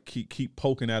 It's like keep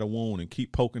poking at a wound and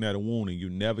keep poking at a wound, and you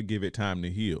never give it time to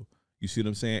heal. You see what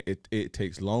I'm saying? It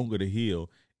takes longer to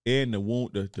heal, and the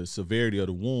wound, the severity of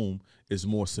the wound is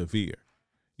more severe.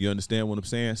 You understand what I'm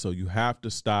saying? So you have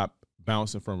to stop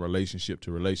bouncing from relationship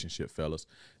to relationship, fellas.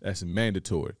 That's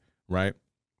mandatory, right?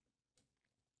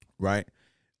 Right?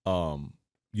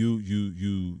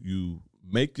 You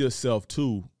make yourself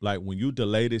too, like when you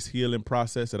delay this healing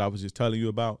process that I was just telling you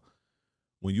about,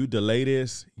 when you delay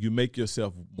this, you make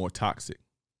yourself more toxic.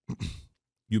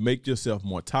 You make yourself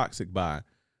more toxic by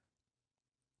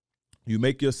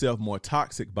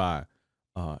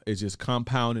it's just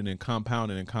compounding and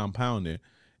compounding and compounding.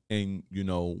 And, you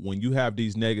know, when you have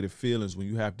these negative feelings, when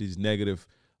you have these negative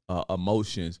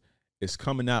emotions, it's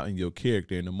coming out in your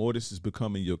character. And the more this is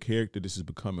becoming your character, this is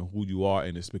becoming who you are,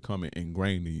 and it's becoming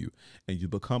ingrained in you. And you're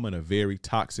becoming a very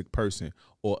toxic person,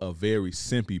 or a very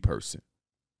simpy person,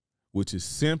 which is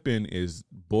simping is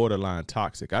borderline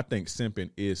toxic. I think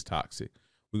simping is toxic.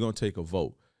 We're going to take a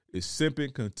vote. Is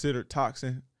simping considered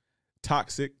toxic?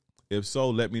 If so,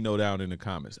 let me know down in the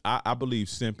comments. I believe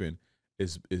simping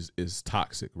is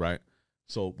toxic, right?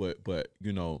 So, but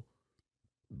you know,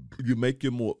 you make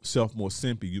yourself more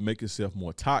simpy. You make yourself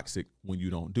more toxic when you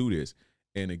don't do this.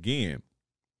 And again,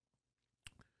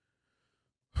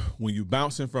 when you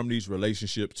bouncing from these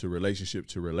relationship to relationship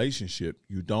to relationship,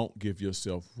 you don't give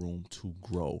yourself room to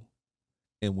grow.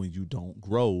 And when you don't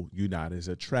grow, you're not as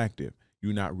attractive.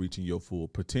 You're not reaching your full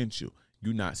potential.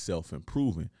 You're not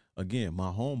self-improving. Again, my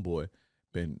homeboy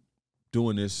been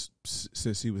doing this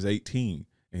since he was 18,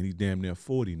 and he's damn near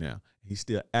 40 now. He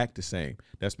still act the same.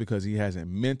 That's because he hasn't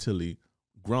mentally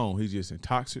grown. He's just in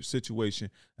toxic situation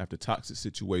after toxic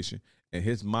situation, and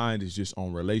his mind is just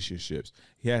on relationships.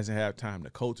 He hasn't had time to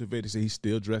cultivate it. So he's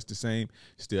still dressed the same,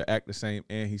 still act the same,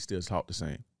 and he still talk the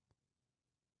same.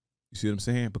 You see what I'm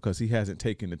saying? Because he hasn't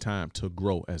taken the time to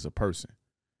grow as a person.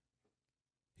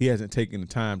 He hasn't taken the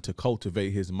time to cultivate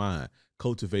his mind,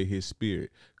 cultivate his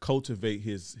spirit, cultivate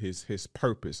his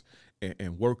purpose,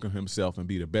 and work on himself and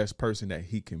be the best person that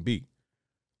he can be.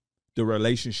 The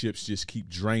relationships just keep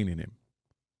draining him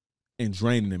and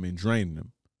draining him and draining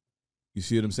him. You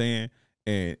see what I'm saying?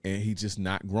 And he's just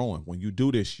not growing. When you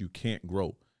do this, you can't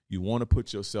grow. You want to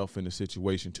put yourself in a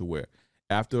situation to where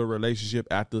after a relationship,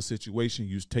 after a situation,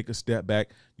 you take a step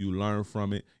back, you learn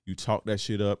from it, you talk that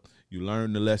shit up, you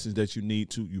learn the lessons that you need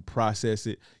to, you process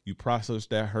it, you process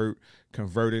that hurt,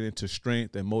 convert it into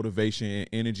strength and motivation and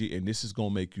energy, and this is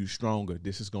going to make you stronger.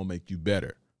 This is going to make you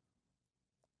better.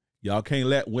 Y'all can't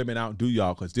let women outdo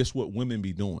y'all, because this is what women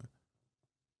be doing.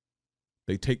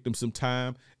 They take them some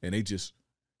time and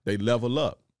they level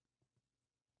up.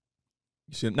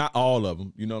 You see, not all of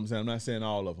them, you know what I'm saying? I'm not saying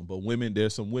all of them, but women,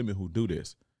 there's some women who do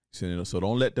this. So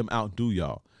don't let them outdo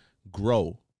y'all.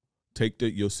 Grow. Take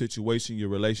your situation, your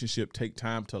relationship, take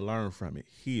time to learn from it.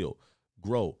 Heal,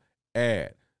 grow,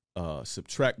 add,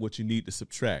 subtract what you need to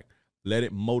subtract. Let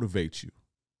it motivate you.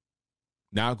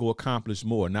 Now go accomplish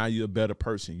more. Now you're a better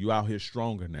person. You out here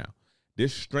stronger now.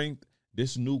 This strength,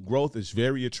 this new growth is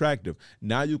very attractive.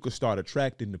 Now you can start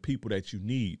attracting the people that you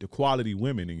need, the quality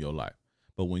women in your life.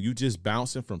 But when you just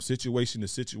bouncing from situation to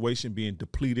situation, being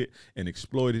depleted and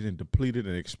exploited and depleted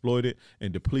and exploited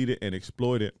and depleted and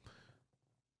exploited,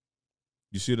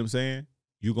 you see what I'm saying?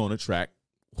 You're going to attract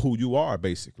who you are,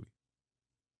 basically.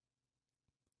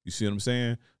 You see what I'm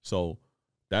saying? So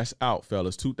that's out,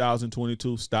 fellas.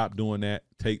 2022, stop doing that.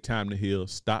 Take time to heal.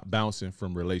 Stop bouncing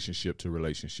from relationship to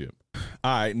relationship.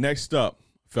 All right, next up,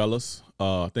 fellas.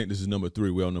 I think this is number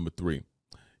 3. Well, number 3.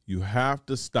 You have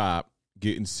to stop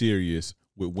getting serious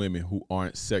with women who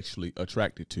aren't sexually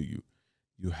attracted to you.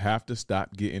 You have to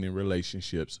stop getting in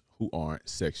relationships who aren't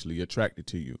sexually attracted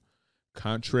to you.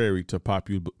 Contrary to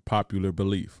popular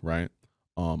belief, right?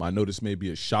 I know this may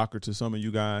be a shocker to some of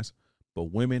you guys,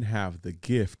 but women have the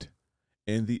gift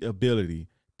and the ability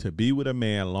to be with a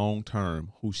man long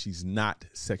term who she's not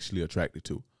sexually attracted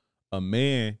to. A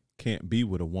man can't be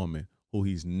with a woman who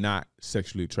he's not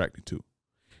sexually attracted to.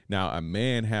 Now, a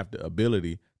man have the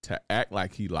ability to act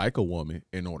like he like a woman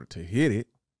in order to hit it,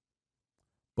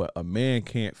 but a man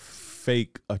can't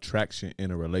fake attraction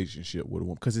in a relationship with a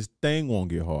woman because his thing won't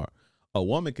get hard. A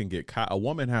woman can get a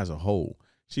woman has a hole.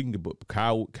 She can get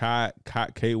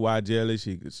KY jelly.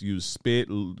 She can use spit,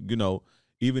 you know,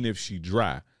 even if she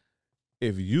dry.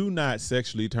 If you not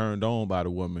sexually turned on by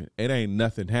the woman, it ain't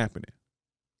nothing happening.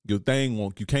 Your thing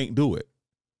won't, you can't do it.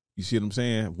 You see what I'm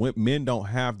saying? Men don't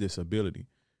have this ability.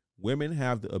 Women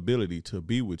have the ability to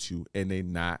be with you and they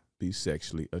not be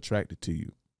sexually attracted to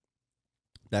you.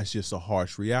 That's just a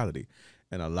harsh reality.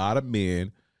 And a lot of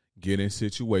men get in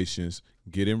situations,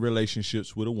 get in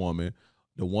relationships with a woman.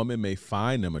 The woman may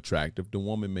find them attractive. The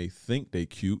woman may think they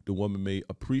cute. The woman may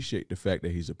appreciate the fact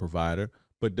that he's a provider.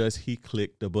 But does he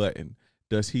click the button?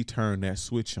 Does he turn that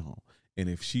switch on? And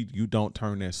if you don't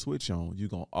turn that switch on, you're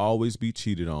going to always be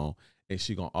cheated on, and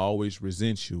she going to always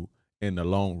resent you in the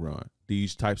long run.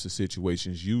 These types of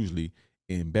situations usually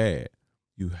end bad.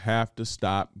 You have to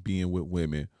stop being with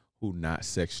women who not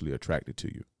sexually attracted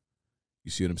to you.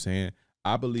 You see what I'm saying?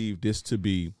 I believe this to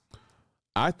be,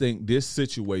 I think this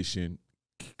situation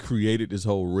created this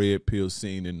whole red pill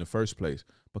scene in the first place,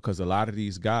 because a lot of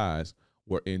these guys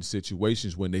were in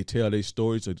situations when they tell their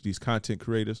stories, or these content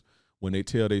creators, when they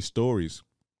tell their stories,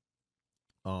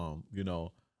 you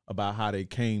know, about how they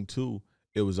came to,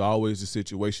 it was always a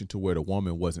situation to where the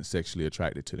woman wasn't sexually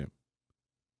attracted to them.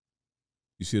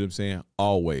 You see what I'm saying?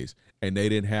 Always. And they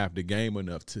didn't have the game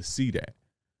enough to see that.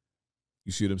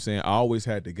 You see what I'm saying? I always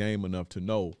had the game enough to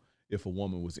know if a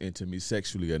woman was into me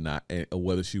sexually or not, or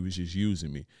whether she was just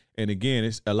using me. And again,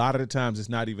 it's a lot of the times it's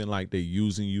not even like they're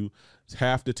using you. It's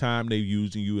half the time they're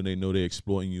using you and they know they're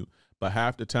exploiting you. But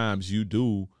half the times you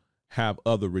do have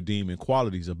other redeeming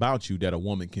qualities about you that a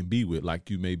woman can be with. Like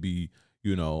you may be,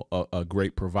 you know, a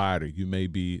great provider. You may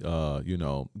be, you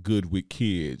know, good with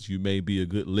kids. You may be a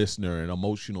good listener and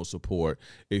emotional support.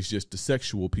 It's just the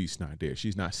sexual piece not there.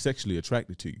 She's not sexually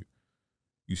attracted to you.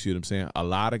 You see what I'm saying? A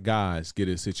lot of guys get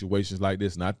in situations like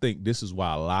this, and I think this is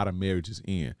why a lot of marriages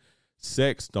end.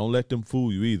 Sex, don't let them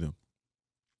fool you either.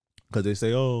 Because they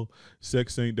say, oh,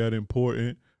 sex ain't that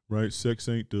important, right? Sex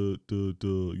ain't the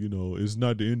you know, it's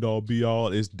not the end all be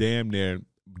all. It's damn near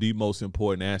the most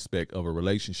important aspect of a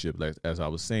relationship. Like, as I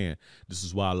was saying, this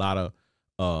is why a lot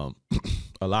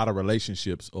of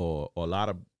relationships or a lot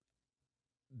of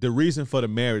the reason for the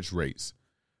marriage rates,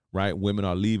 right? Women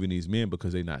are leaving these men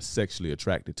because they're not sexually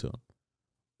attracted to them.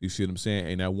 You see what I'm saying?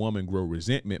 And that woman grow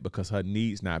resentment because her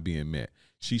needs not being met.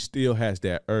 She still has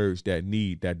that urge, that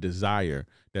need, that desire,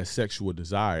 that sexual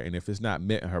desire. And if it's not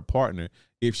met in her partner,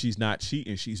 if she's not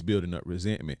cheating, she's building up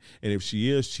resentment. And if she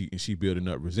is cheating, she's building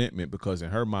up resentment because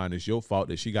in her mind it's your fault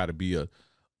that she got to be a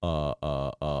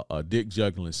dick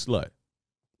juggling slut.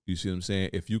 You see what I'm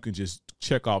saying? If you can just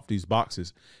check off these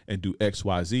boxes and do X,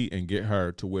 Y, Z and get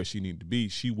her to where she need to be,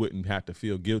 she wouldn't have to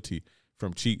feel guilty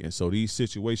from cheating. So these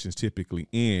situations typically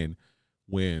end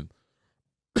when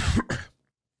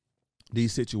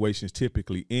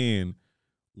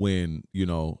you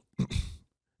know,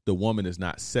 the woman is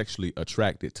not sexually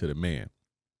attracted to the man.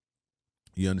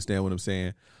 You understand what I'm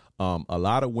saying? A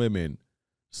lot of women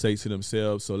say to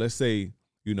themselves, so let's say,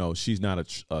 you know, she's not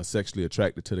sexually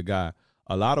attracted to the guy.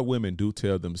 A lot of women do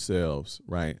tell themselves,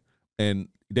 right? And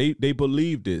they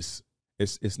believe this.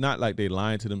 It's not like they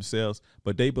lying to themselves,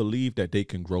 but they believe that they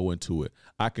can grow into it.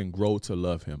 I can grow to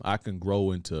love him. I can grow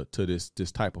into this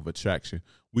type of attraction.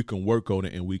 We can work on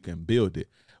it and we can build it.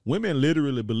 Women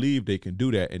literally believe they can do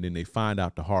that, and then they find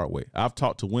out the hard way. I've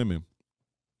talked to women,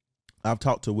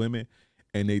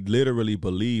 and they literally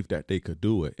believe that they could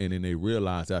do it, and then they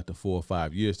realize after 4 or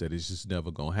 5 years that it's just never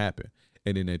gonna happen.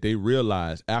 And then they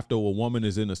realize after a woman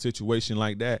is in a situation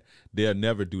like that, they'll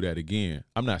never do that again.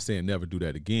 I'm not saying never do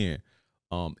that again.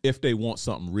 If they want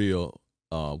something real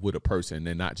with a person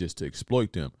and not just to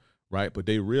exploit them, right? But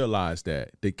they realize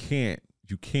that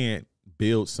you can't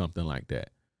build something like that.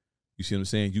 You see what I'm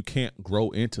saying? You can't grow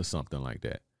into something like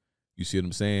that. You see what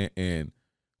I'm saying? And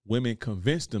women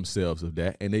convince themselves of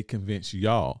that, and they convince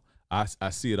y'all. I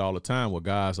see it all the time where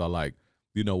guys are like,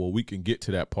 you know, well, we can get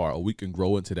to that part, or we can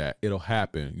grow into that. It'll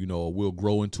happen, you know, or we'll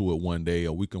grow into it one day,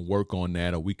 or we can work on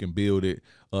that, or we can build it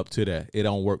up to that. It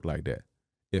don't work like that.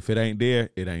 If it ain't there,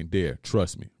 it ain't there.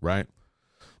 Trust me, right?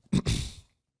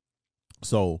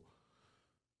 So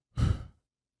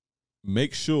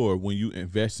make sure when you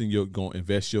invest you're going to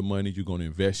invest your money, you're going to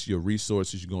invest your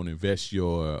resources, you're going to invest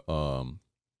your,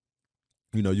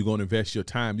 you're going to invest your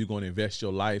time, you're going to invest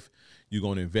your life, you're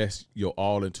going to invest your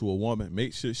all into a woman.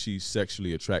 Make sure she's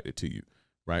sexually attracted to you,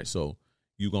 right? So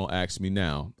you're going to ask me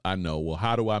now, I know, well,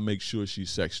 how do I make sure she's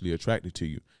sexually attracted to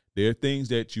you? There are things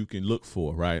that you can look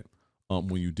for, right?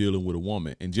 When you're dealing with a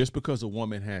woman. And just because a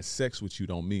woman has sex with you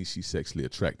don't mean she's sexually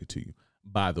attracted to you,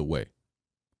 by the way.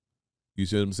 You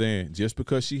see what I'm saying? Just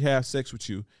because she has sex with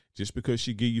you, just because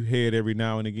she give you head every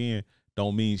now and again,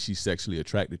 don't mean she's sexually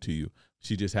attracted to you.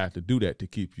 She just have to do that to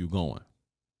keep you going.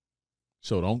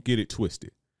 So don't get it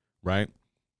twisted, right?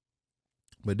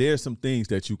 But there's some things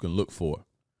that you can look for.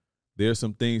 There's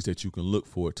some things that you can look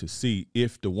for to see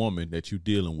if the woman that you're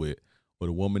dealing with or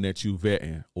the woman that you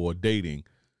vetting or dating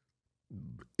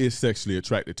is sexually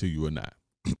attracted to you or not.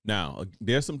 Now,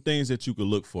 there's some things that you can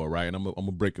look for, right? And I'm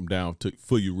gonna break them down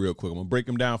for you real quick. I'm gonna break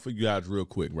them down for you guys real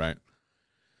quick, right?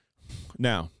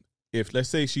 Now, if let's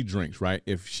say she drinks, right?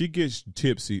 If she gets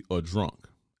tipsy or drunk,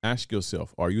 ask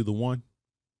yourself, are you the one?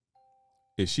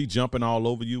 Is she jumping all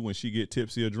over you when she get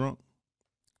tipsy or drunk?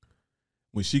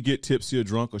 When she get tipsy or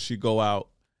drunk or she go out,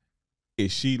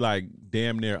 is she like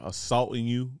damn near assaulting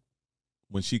you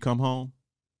when she come home?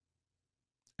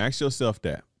 Ask yourself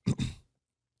that.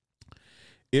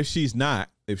 If she's not,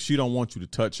 if she don't want you to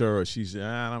touch her, or she's,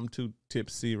 I'm too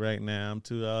tipsy right now, I'm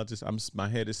too, my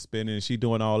head is spinning, and she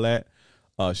doing all that,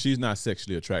 she's not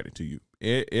sexually attracted to you.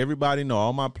 Everybody know,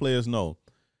 all my players know,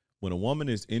 when a woman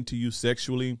is into you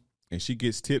sexually and she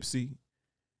gets tipsy,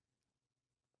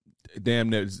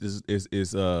 damn, that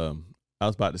is I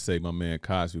was about to say my man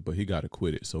Cosby, but he got to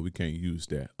quit it, so we can't use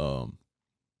that.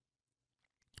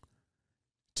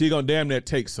 She gonna damn that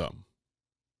take something.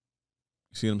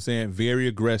 You see what I'm saying? Very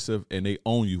aggressive, and they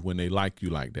own you when they like you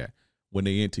like that, when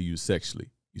they into you sexually.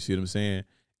 You see what I'm saying?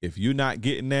 If you're not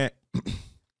getting that,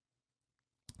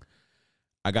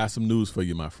 I got some news for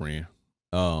you, my friend.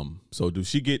 So do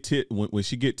she get when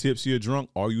she get tipsy or drunk?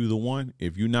 Are you the one?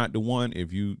 If you're not the one,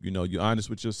 if you're honest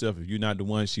with yourself, if you're not the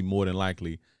one, she more than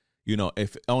likely,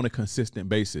 if on a consistent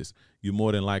basis, you're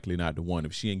more than likely not the one.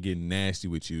 If she ain't getting nasty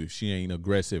with you, if she ain't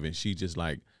aggressive and she just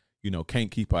like,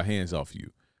 can't keep her hands off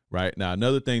you. Right now,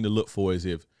 another thing to look for is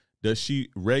does she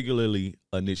regularly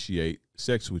initiate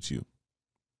sex with you?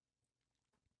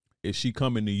 Is she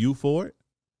coming to you for it?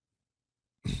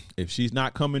 If she's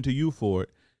not coming to you for it,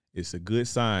 it's a good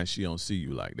sign she don't see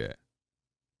you like that.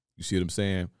 You see what I'm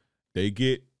saying? They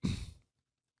get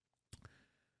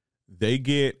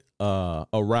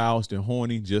aroused and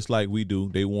horny just like we do.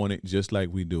 They want it just like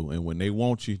we do. And when they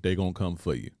want you, they gonna come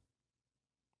for you.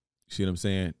 You see what I'm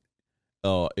saying?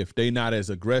 If they not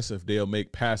as aggressive, they'll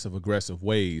make passive aggressive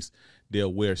ways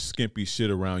they'll wear skimpy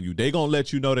shit around you. They gonna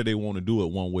let you know that they want to do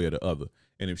it one way or the other.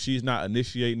 And if she's not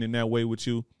initiating in that way with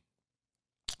you,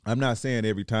 I'm not saying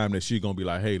every time that she's gonna be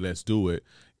like, hey, let's do it,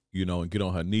 you know, and get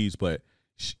on her knees, but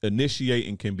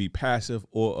initiating can be passive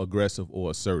or aggressive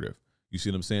or assertive. You see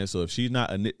what I'm saying? So if she's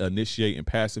not initiating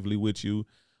passively with you,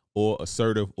 or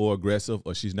assertive or aggressive,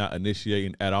 or she's not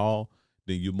initiating at all,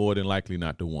 then you're more than likely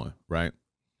not the one, right?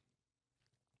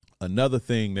 Another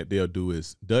thing that they'll do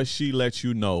is, does she let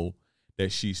you know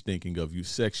that she's thinking of you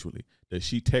sexually? Does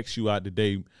she text you out the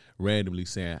day randomly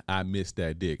saying, I miss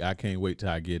that dick. I can't wait till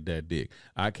I get that dick.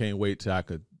 I can't wait till I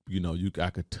could, you know, I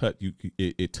could touch you.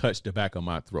 It touched the back of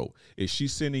my throat. Is she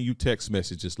sending you text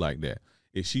messages like that?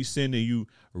 Is she sending you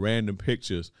random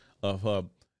pictures of her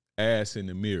ass in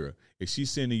the mirror? Is she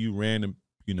sending you random,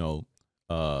 you know,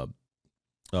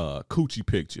 coochie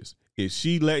pictures? Is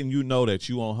she letting you know that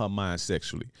you on her mind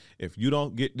sexually? If you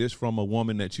don't get this from a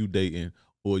woman that you dating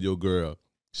or your girl,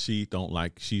 she's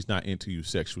not into you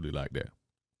sexually like that.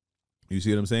 You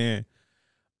see what I'm saying?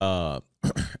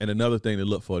 And another thing to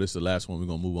look for, this is the last one, we're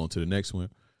going to move on to the next one.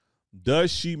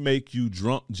 Does she make you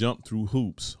jump through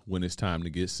hoops when it's time to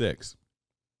get sex?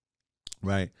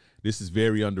 Right? This is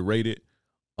very underrated.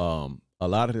 A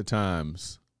lot of the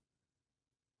times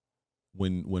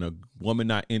when a woman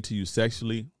not into you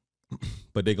sexually,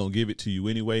 but they're going to give it to you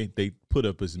anyway, they put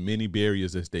up as many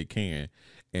barriers as they can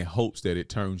in hopes that it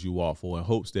turns you off, or in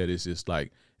hopes that it's just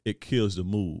like it kills the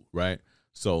mood, right?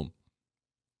 So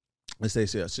let's say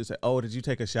she'll say, oh, did you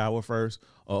take a shower first?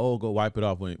 Or, oh, go wipe it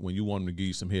off when you want them to give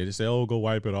you some hair. Just say, oh, go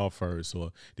wipe it off first.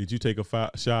 Or did you take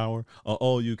a shower? Or,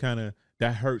 oh, you kind of,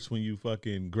 that hurts when you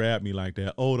fucking grab me like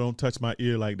that. Oh, don't touch my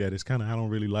ear like that. It's kind of, I don't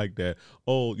really like that.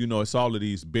 Oh, you know, it's all of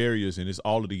these barriers and it's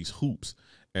all of these hoops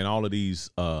and all of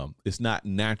these, it's not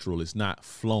natural. It's not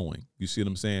flowing. You see what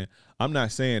I'm saying? I'm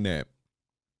not saying that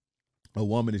a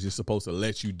woman is just supposed to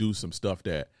let you do some stuff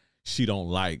that she don't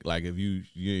like if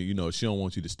you know, she don't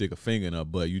want you to stick a finger in her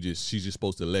butt, she's just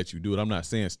supposed to let you do it. I'm not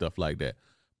saying stuff like that,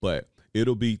 but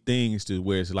it'll be things to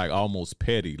where it's like almost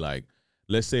petty. Like,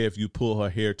 let's say if you pull her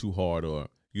hair too hard, or,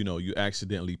 you know, you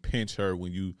accidentally pinch her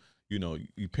when you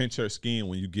pinch her skin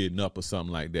when you getting up or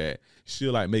something like that.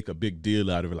 She'll like make a big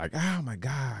deal out of it. Like, oh my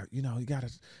God, you know, you got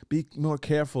to be more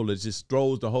careful. It just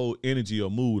throws the whole energy or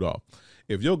mood off.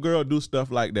 If your girl do stuff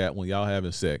like that when y'all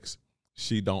having sex,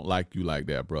 she don't like you like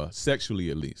that, bro. Sexually,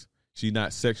 at least. She's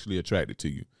not sexually attracted to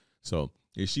you. So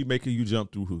is she making you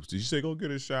jump through hoops? Did you say go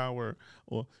get a shower,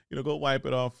 or, you know, go wipe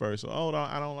it off first? Or, oh,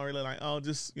 I don't really like, oh,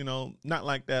 just, you know, not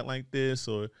like that, like this.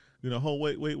 Or, you know, oh,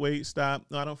 wait, stop.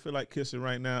 No, I don't feel like kissing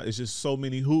right now. It's just so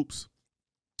many hoops.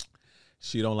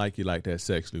 She don't like you like that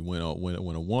sexually. When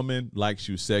a woman likes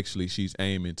you sexually, she's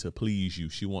aiming to please you.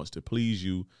 She wants to please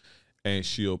you, and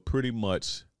she'll pretty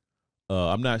much,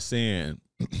 I'm not saying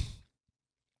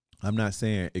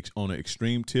on an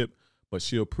extreme tip, but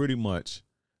she'll pretty much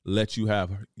let you have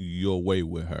your way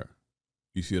with her.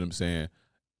 You see what I'm saying?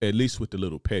 At least with the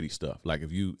little petty stuff. Like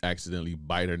if you accidentally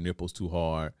bite her nipples too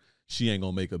hard, she ain't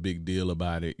gonna make a big deal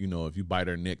about it. You know, if you bite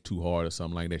her neck too hard or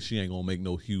something like that, she ain't gonna make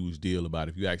no huge deal about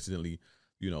it. If you accidentally,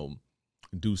 you know,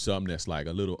 do something that's like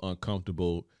a little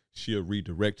uncomfortable, she'll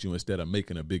redirect you instead of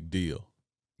making a big deal.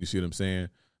 You see what I'm saying?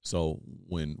 So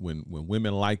when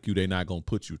women like you, they're not gonna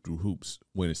put you through hoops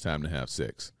when it's time to have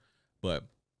sex. But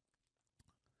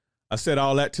I said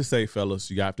all that to say,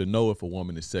 fellas, you have to know if a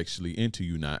woman is sexually into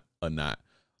you or not,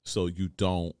 so you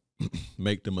don't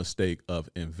make the mistake of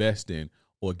investing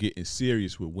or getting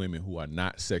serious with women who are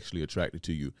not sexually attracted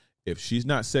to you. If she's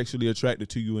not sexually attracted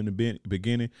to you in the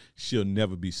beginning, she'll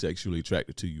never be sexually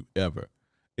attracted to you ever.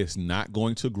 It's not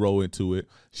going to grow into it.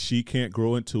 She can't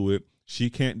grow into it. She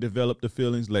can't develop the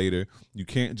feelings later. You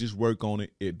can't just work on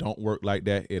it. It don't work like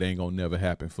that. It ain't gonna never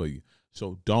happen for you.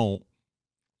 So don't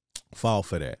fall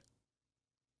for that.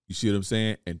 You see what I'm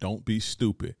saying? And don't be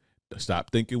stupid.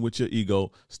 Stop thinking with your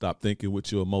ego. Stop thinking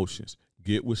with your emotions.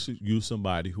 Get with you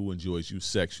somebody who enjoys you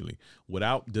sexually.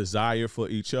 Without desire for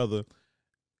each other,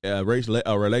 a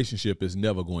relationship is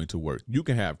never going to work. You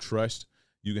can have trust.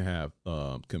 You can have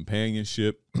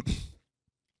companionship.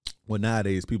 Well,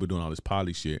 nowadays, people doing all this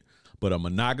poly shit. But a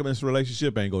monogamous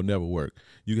relationship ain't gonna never work.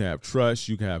 You can have trust.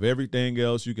 You can have everything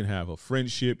else. You can have a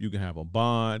friendship. You can have a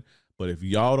bond. But if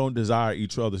y'all don't desire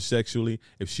each other sexually,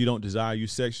 if she don't desire you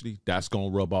sexually, that's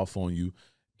going to rub off on you.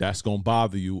 That's going to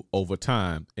bother you over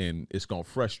time, and it's going to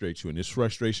frustrate you. And this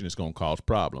frustration is going to cause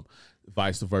problem.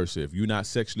 Vice versa. If you're not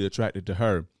sexually attracted to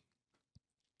her,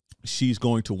 she's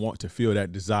going to want to feel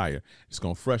that desire. It's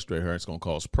going to frustrate her. It's going to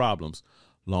cause problems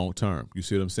long term. You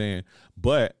see what I'm saying?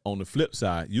 But on the flip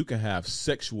side, you can have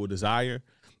sexual desire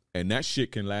And that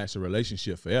shit can last a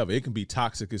relationship forever. It can be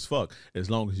toxic as fuck as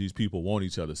long as these people want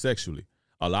each other sexually.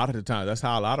 A lot of the time, that's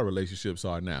how a lot of relationships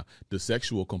are now. The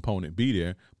sexual component be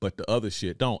there, but the other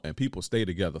shit don't. And people stay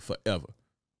together forever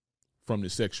from the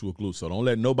sexual glue. So don't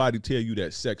let nobody tell you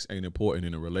that sex ain't important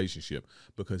in a relationship,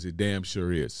 because it damn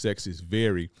sure is. Sex is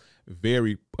very,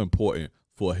 very important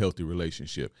for a healthy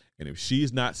relationship. And if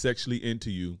she's not sexually into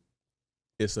you,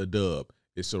 it's a dub.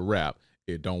 It's a wrap.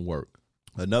 It don't work.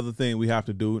 Another thing we have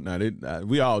to do,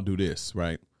 we all do this,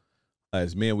 right?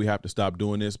 As men, we have to stop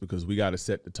doing this because we got to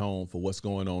set the tone for what's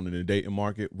going on in the dating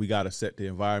market. We got to set the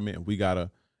environment, and we got to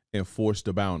enforce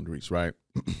the boundaries, right?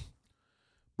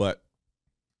 But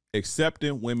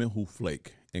accepting women who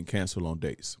flake and cancel on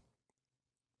dates.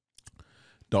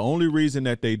 The only reason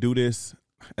that they do this,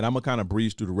 and I'm going to kind of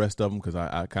breeze through the rest of them because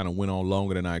I kind of went on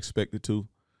longer than I expected to.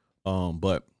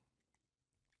 But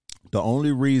the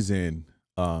only reason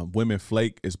women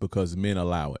flake is because men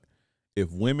allow it.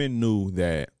 If women knew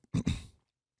that,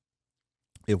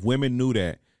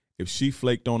 if she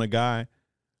flaked on a guy,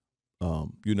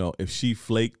 if she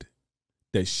flaked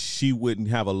that she wouldn't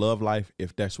have a love life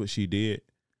if that's what she did,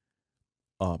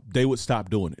 they would stop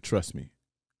doing it. Trust me.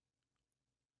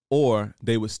 Or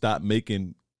they would stop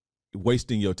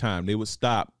wasting your time. They would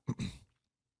stop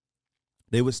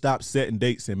setting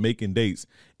dates and making dates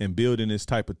and building this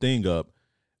type of thing up,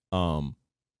 and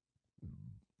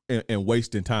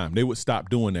wasting time. They would stop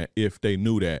doing that if they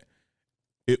knew that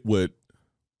it would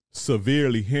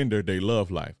severely hinder their love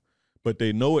life. But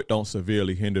they know it don't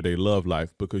severely hinder their love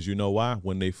life because you know why?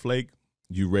 When they flake,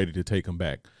 you ready to take them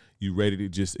back. You ready to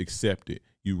just accept it.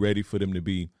 You ready for them to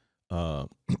be,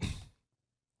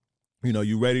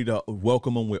 you ready to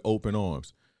welcome them with open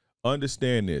arms.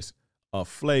 Understand this. A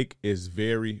flake is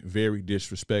very, very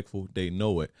disrespectful. They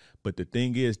know it. But the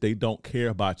thing is, they don't care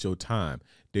about your time.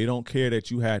 They don't care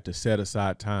that you had to set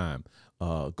aside time.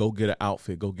 Go get an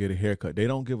outfit, go get a haircut. They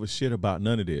don't give a shit about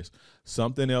none of this.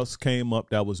 Something else came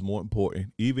up that was more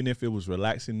important, even if it was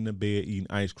relaxing in the bed, eating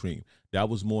ice cream. That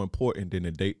was more important than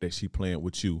the date that she planned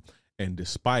with you. And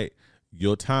despite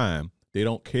your time, they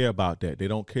don't care about that. They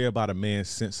don't care about a man's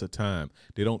sense of time.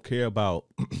 They don't care about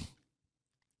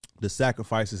the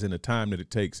sacrifices and the time that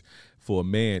it takes for a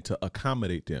man to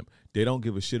accommodate them. They don't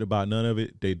give a shit about none of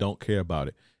it. They don't care about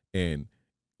it. And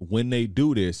when they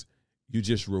do this, you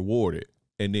just reward it.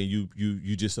 And then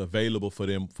you just available for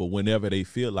them for whenever they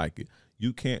feel like it.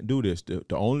 You can't do this. The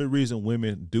only reason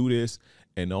women do this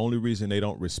and the only reason they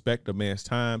don't respect a man's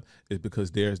time is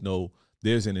because there's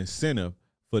an incentive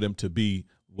for them to be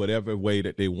whatever way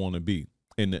that they want to be.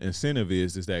 And the incentive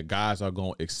is that guys are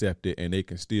going to accept it and they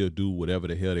can still do whatever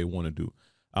the hell they want to do.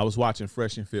 I was watching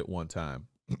Fresh and Fit one time.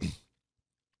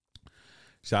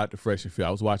 Shout out to Fresh and Fit. I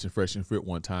was watching Fresh and Fit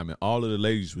one time, and all of the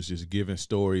ladies was just giving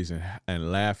stories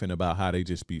and laughing about how they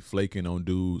just be flaking on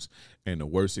dudes and the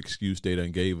worst excuse they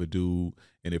done gave a dude.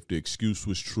 And if the excuse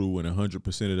was true and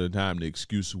 100% of the time the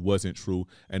excuse wasn't true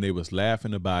and they was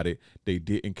laughing about it, they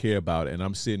didn't care about it. And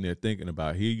I'm sitting there thinking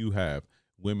about, here you have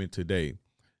women today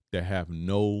that have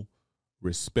no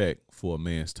respect for a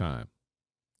man's time.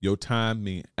 Your time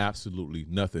means absolutely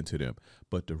nothing to them.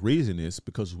 But the reason is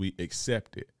because we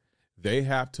accept it. They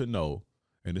have to know,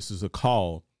 and this is a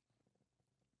call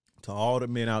to all the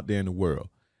men out there in the world,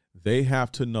 they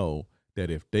have to know that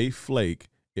if they flake,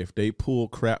 if they pull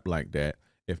crap like that,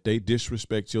 if they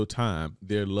disrespect your time,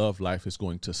 their love life is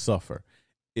going to suffer.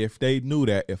 If they knew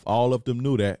that, if all of them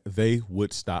knew that, they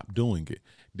would stop doing it.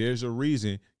 There's a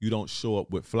reason you don't show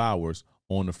up with flowers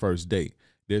on the first date.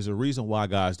 There's a reason why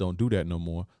guys don't do that no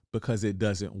more, because it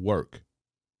doesn't work.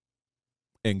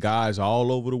 And guys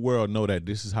all over the world know that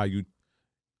this is how you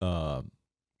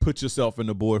put yourself in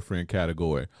the boyfriend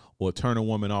category or turn a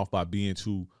woman off by being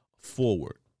too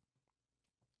forward.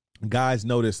 Guys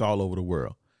know this all over the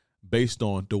world based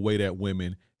on the way that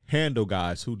women handle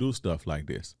guys who do stuff like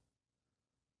this.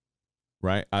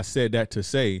 Right? I said that to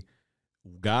say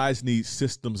guys need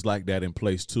systems like that in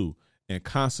place too, and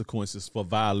consequences for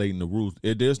violating the rules.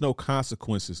 There's no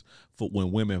consequences for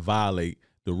when women violate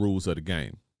the rules of the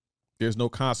game. There's no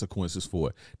consequences for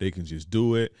it. They can just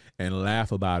do it and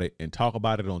laugh about it and talk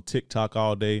about it on TikTok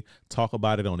all day, talk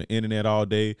about it on the internet all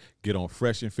day, get on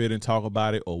Fresh and Fit and talk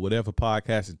about it or whatever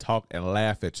podcast and talk and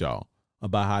laugh at y'all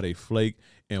about how they flake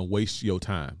and waste your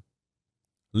time.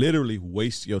 Literally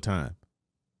waste your time.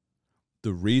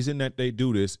 The reason that they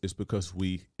do this is because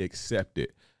we accept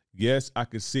it. Yes, I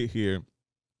could sit here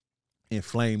and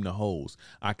flame the hoes.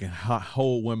 I can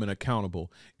hold women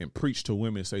accountable and preach to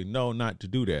women and say, no, not to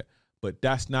do that. But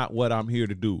that's not what I'm here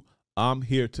to do. I'm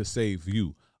here to save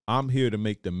you. I'm here to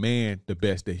make the man the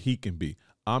best that he can be.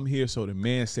 I'm here so the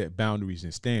man set boundaries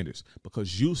and standards,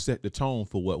 because you set the tone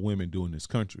for what women do in this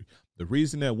country. The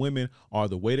reason that women are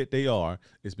the way that they are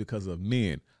is because of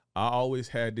men. I always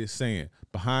had this saying,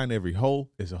 behind every hoe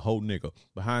is a hoe nigga.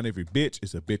 Behind every bitch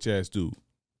is a bitch ass dude.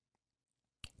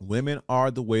 Women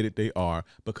are the way that they are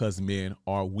because men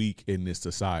are weak in this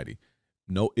society.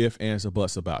 No ifs, ands, or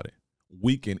buts about it.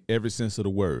 Weak in every sense of the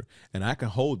word. And I can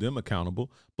hold them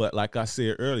accountable. But like I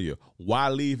said earlier, why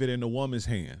leave it in the woman's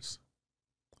hands?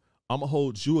 I'm going to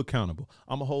hold you accountable.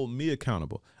 I'm going to hold me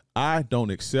accountable. I don't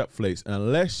accept flakes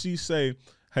unless she say,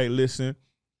 hey, listen,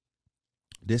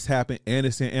 this happened and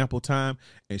it's in ample time.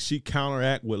 And she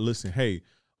counteract with, listen, hey,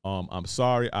 I'm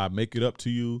sorry. I make it up to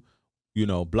you. You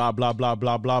know, blah, blah, blah,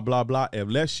 blah, blah, blah, blah.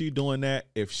 Unless she doing that,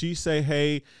 if she say,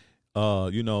 hey,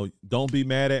 you know, don't be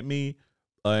mad at me,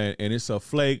 and it's a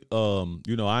flake,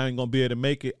 you know, I ain't going to be able to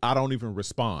make it, I don't even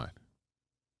respond.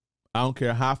 I don't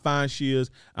care how fine she is.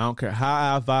 I don't care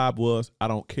how our vibe was. I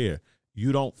don't care.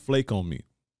 You don't flake on me.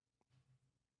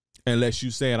 Unless you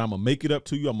saying, I'm going to make it up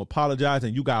to you, I'm going to apologize,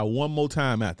 and you got one more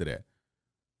time after that.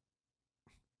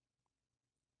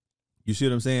 You see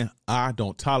what I'm saying? I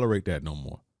don't tolerate that no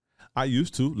more. I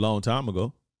used to, long time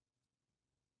ago.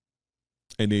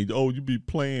 And then, oh, you be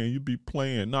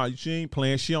playing. Nah, she ain't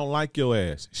playing. She don't like your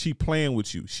ass. She playing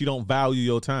with you. She don't value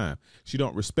your time. She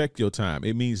don't respect your time.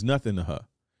 It means nothing to her.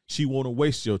 She want to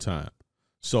waste your time.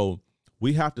 So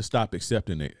we have to stop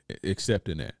accepting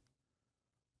that.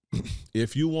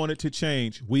 If you want it to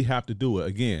change, we have to do it.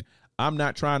 Again, I'm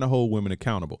not trying to hold women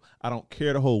accountable. I don't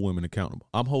care to hold women accountable.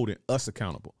 I'm holding us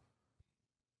accountable.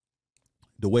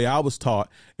 The way I was taught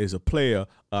is a player,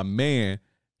 a man,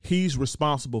 he's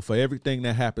responsible for everything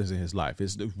that happens in his life.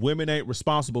 Women ain't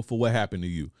responsible for what happened to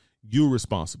you. You're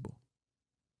responsible.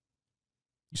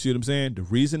 You see what I'm saying? The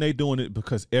reason they doing it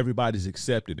because everybody's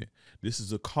accepting it. This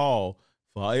is a call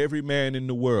for every man in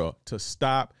the world to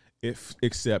stop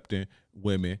accepting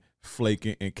women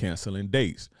flaking and canceling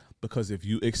dates. Because if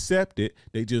you accept it,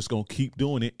 they just going to keep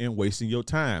doing it and wasting your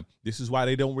time. This is why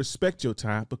they don't respect your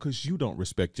time, because you don't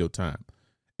respect your time.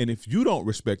 And if you don't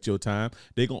respect your time,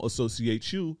 they're going to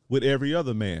associate you with every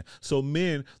other man. So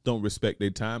men don't respect their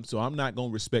time, so I'm not going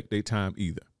to respect their time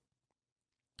either.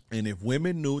 And if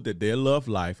women knew that their love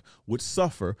life would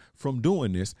suffer from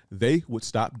doing this, they would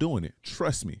stop doing it.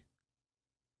 Trust me.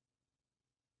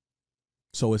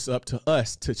 So it's up to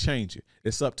us to change it.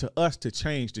 It's up to us to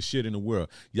change the shit in the world.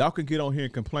 Y'all can get on here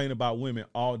and complain about women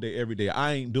all day, every day.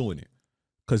 I ain't doing it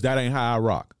because that ain't how I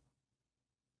rock.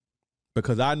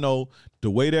 Because I know the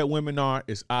way that women are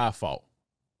is our fault.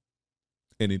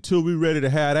 And until we're ready to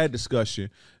have that discussion,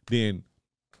 then,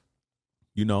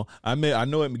 you know, I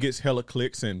know it gets hella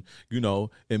clicks and, you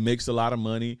know, it makes a lot of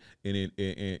money and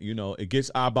you know, it gets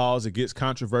eyeballs, it gets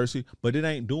controversy, but it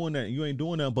ain't doing that. You ain't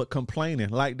doing nothing but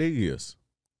complaining like they is.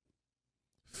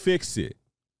 Fix it.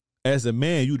 As a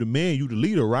man, you the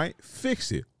leader, right?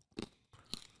 Fix it.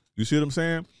 You see what I'm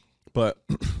saying? But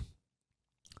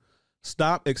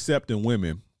stop accepting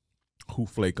women who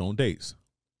flake on dates.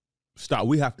 Stop.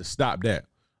 We have to stop that.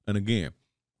 And again,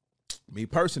 me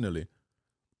personally,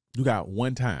 you got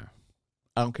one time.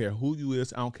 I don't care who you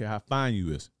is. I don't care how fine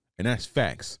you is. And that's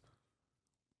facts.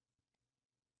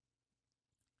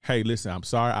 Hey, listen, I'm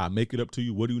sorry. I'll make it up to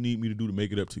you. What do you need me to do to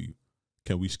make it up to you?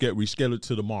 Can we reschedule it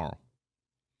to tomorrow?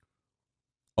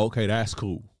 Okay, that's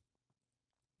cool.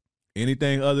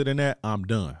 Anything other than that, I'm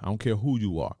done. I don't care who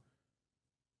you are.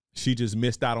 She just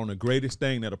missed out on the greatest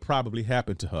thing that'll probably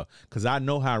happen to her. Because I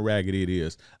know how ragged it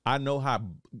is. I know how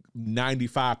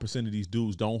 95% of these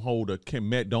dudes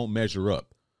don't measure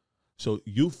up. So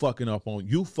you fucked up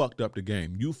the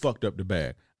game. You fucked up the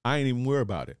bag. I ain't even worried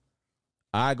about it.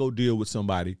 I go deal with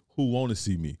somebody who want to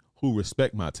see me, who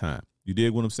respect my time. You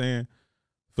dig what I'm saying?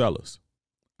 Fellas,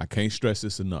 I can't stress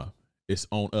this enough. It's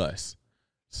on us.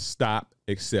 Stop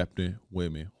accepting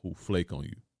women who flake on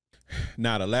you.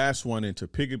 Now, the last one, and to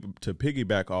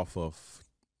piggyback off of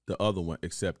the other one,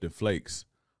 accepting flakes,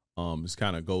 this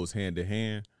kind of goes hand to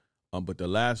hand. But the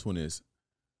last one is,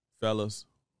 fellas,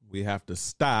 we have to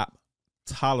stop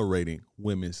tolerating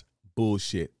women's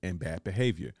bullshit and bad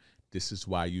behavior. This is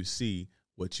why you see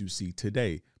what you see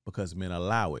today, because men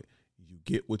allow it. You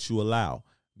get what you allow.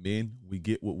 Men, we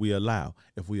get what we allow.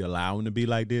 If we allow them to be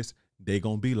like this, they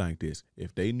going to be like this.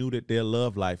 If they knew that their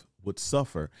love life would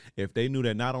suffer, if they knew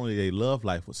that not only their love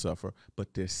life would suffer,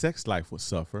 but their sex life would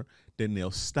suffer, then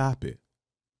they'll stop it.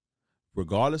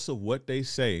 Regardless of what they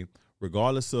say,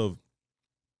 regardless of,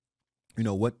 you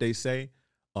know, what they say,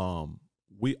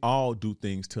 we all do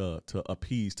things to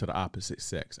appease to the opposite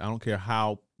sex. I don't care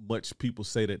how much people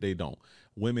say that they don't.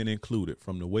 Women included,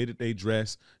 from the way that they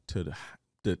dress to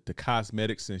the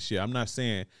cosmetics and shit. I'm not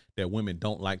saying that women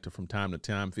don't like to from time to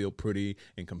time feel pretty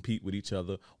and compete with each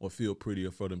other or feel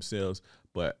prettier for themselves,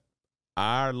 but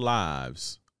our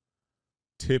lives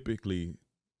typically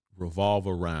revolve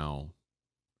around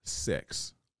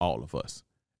sex, all of us,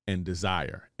 and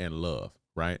desire and love,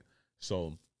 right?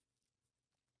 So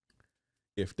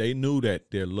if they knew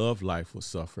that their love life would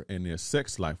suffer and their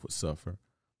sex life would suffer,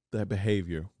 that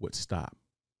behavior would stop.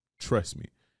 Trust me.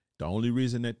 The only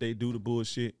reason that they do the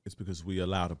bullshit is because we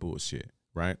allow the bullshit,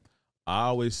 right? I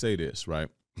always say this, right?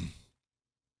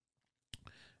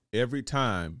 Every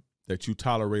time that you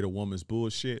tolerate a woman's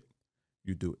bullshit,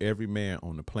 you do every man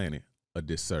on the planet a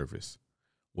disservice.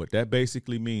 What that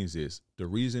basically means is the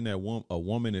reason that a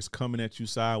woman is coming at you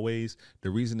sideways, the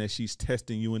reason that she's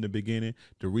testing you in the beginning,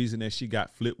 the reason that she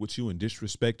got flipped with you and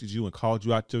disrespected you and called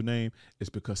you out your name is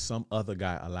because some other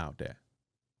guy allowed that.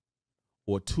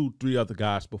 Or 2-3 other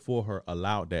guys before her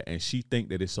allowed that, and she think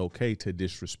that it's okay to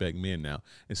disrespect men now.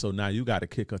 And so now you got to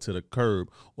kick her to the curb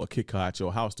or kick her out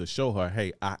your house to show her,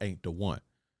 hey, I ain't the one.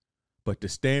 But the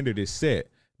standard is set.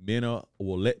 Men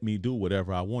will let me do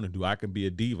whatever I want to do. I can be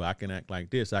a diva. I can act like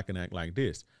this. I can act like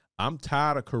this. I'm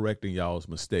tired of correcting y'all's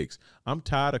mistakes. I'm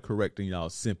tired of correcting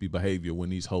y'all's simpy behavior when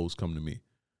these hoes come to me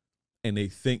and they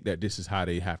think that this is how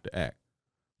they have to act.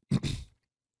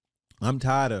 I'm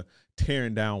tired of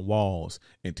tearing down walls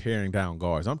and tearing down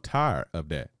guards. I'm tired of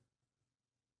that.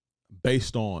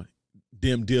 Based on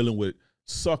them dealing with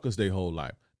suckers their whole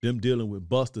life, them dealing with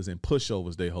busters and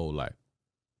pushovers their whole life.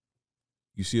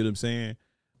 You see what I'm saying?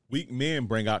 Weak men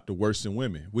bring out the worst in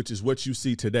women, which is what you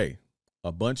see today.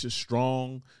 A bunch of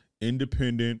strong,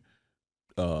 independent,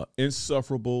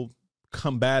 insufferable,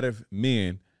 combative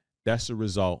men. That's the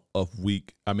result of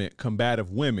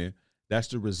combative women. That's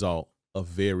the result of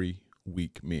very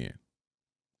weak men.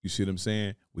 You see what I'm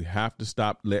saying? We have to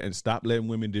stop letting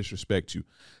women disrespect you.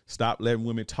 Stop letting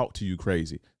women talk to you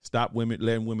crazy. Stop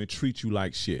letting women treat you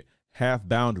like shit. Have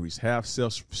boundaries, have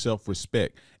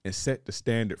self-respect, and set the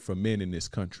standard for men in this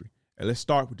country. And let's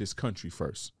start with this country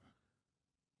first.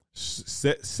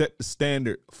 Set the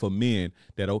standard for men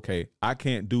that, okay, I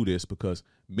can't do this because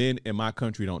men in my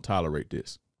country don't tolerate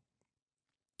this.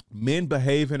 Men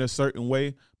behave in a certain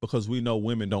way because we know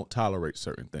women don't tolerate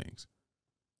certain things.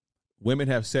 Women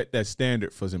have set that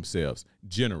standard for themselves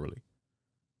generally,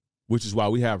 which is why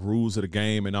we have rules of the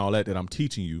game and all that I'm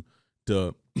teaching you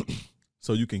to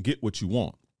so you can get what you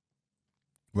want,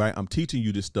 right? I'm teaching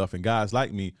you this stuff, and guys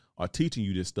like me are teaching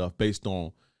you this stuff based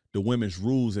on the women's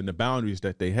rules and the boundaries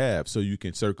that they have so you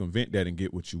can circumvent that and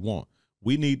get what you want.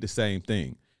 We need the same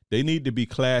thing. They need to be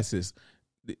classes.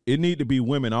 It need to be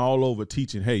women all over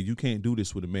teaching, hey, you can't do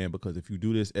this with a man because if you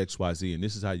do this, X, Y, Z, and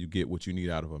this is how you get what you need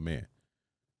out of a man.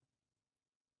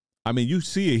 I mean, you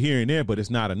see it here and there, but it's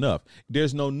not enough.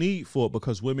 There's no need for it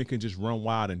because women can just run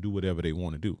wild and do whatever they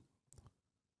want to do.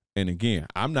 And again,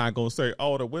 I'm not going to say,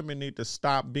 oh, the women need to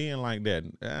stop being like that.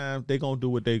 They're going to do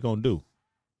what they're going to do.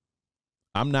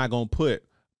 I'm not going to put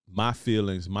my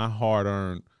feelings, my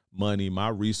hard-earned money, my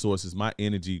resources, my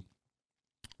energy,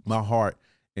 my heart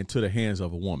into the hands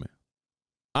of a woman.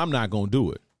 I'm not going to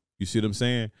do it. You see what I'm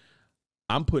saying?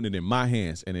 I'm putting it in my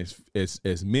hands. And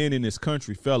as men in this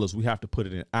country, fellas, we have to put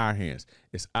it in our hands.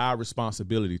 It's our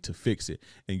responsibility to fix it.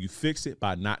 And you fix it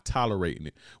by not tolerating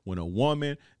it. When a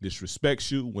woman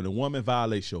disrespects you, when a woman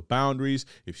violates your boundaries,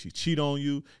 if she cheat on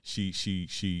you, she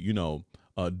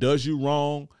does you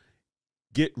wrong,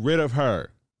 get rid of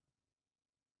her.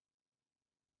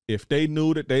 If they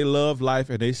knew that their love life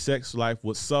and their sex life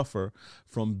would suffer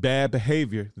from bad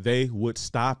behavior, they would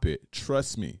stop it.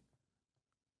 Trust me.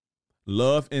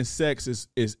 Love and sex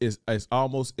is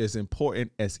almost as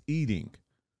important as eating.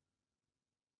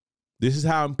 This is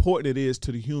how important it is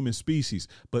to the human species,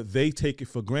 but they take it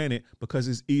for granted because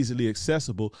it's easily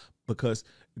accessible, because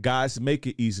guys make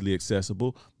it easily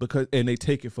accessible, and they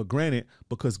take it for granted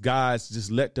because guys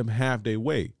just let them have their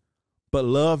way. But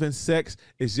love and sex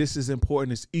is just as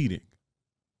important as eating.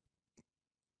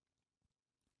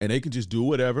 And they can just do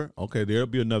whatever. Okay, there'll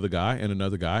be another guy and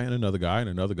another guy and another guy and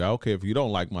another guy. Okay, if you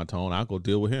don't like my tone, I'll go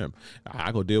deal with him.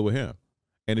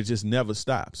 And it just never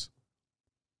stops.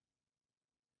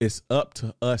 It's up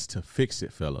to us to fix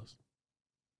it, fellas.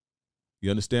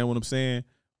 You understand what I'm saying?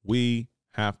 We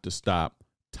have to stop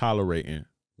tolerating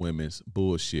women's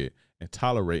bullshit and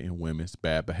tolerating women's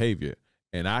bad behavior.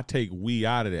 And I take we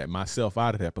out of that, myself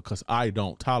out of that, because I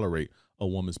don't tolerate a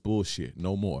woman's bullshit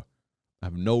no more. I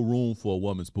have no room for a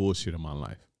woman's bullshit in my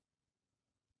life.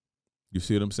 You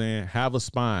see what I'm saying? Have a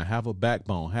spine, have a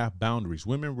backbone, have boundaries.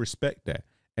 Women respect that,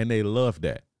 and they love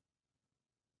that.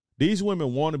 These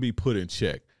women want to be put in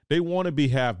check. They want to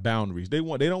have boundaries. They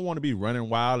don't want to be running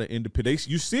wild and independent.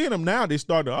 You seeing them now. They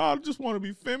start to, I just want to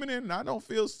be feminine and I don't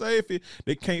feel safe.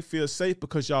 They can't feel safe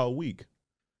because y'all weak.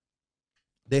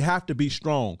 They have to be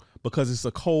strong because it's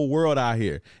a cold world out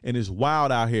here and it's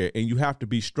wild out here, and you have to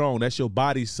be strong. That's your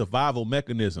body's survival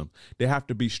mechanism. They have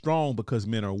to be strong because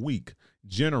men are weak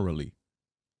generally.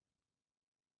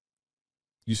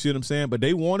 You see what I'm saying? But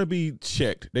they want to be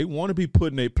checked. They want to be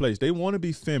put in their place. They want to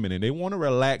be feminine. They want to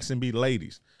relax and be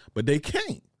ladies, but they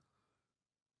can't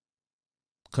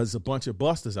because it's a bunch of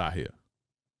busters out here.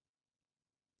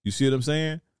 You see what I'm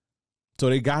saying? So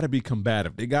they got to be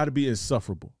combative. They got to be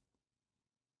insufferable.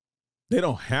 They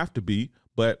don't have to be,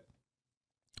 but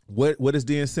what is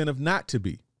the incentive not to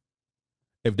be?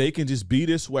 If they can just be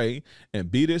this way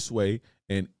and be this way,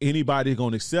 and anybody's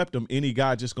going to accept them, any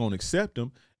guy just going to accept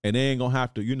them, and they ain't going to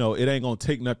have to, it ain't going to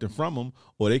take nothing from them,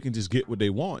 or they can just get what they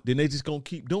want, then they just going to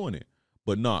keep doing it.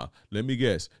 But nah, let me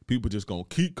guess. People just going to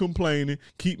keep complaining,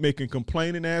 keep making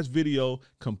complaining-ass video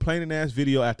after complaining-ass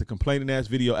video after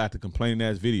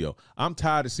complaining-ass video. I'm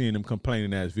tired of seeing them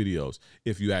complaining-ass videos,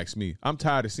 if you ask me. I'm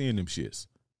tired of seeing them shits.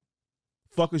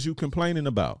 Fuck is you complaining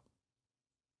about?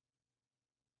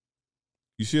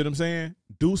 You see what I'm saying?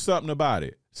 Do something about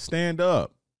it. Stand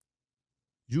up.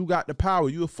 You got the power.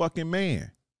 You a fucking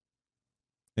man.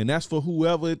 And that's for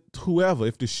whoever.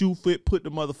 If the shoe fit, put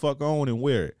the motherfucker on and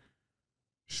wear it.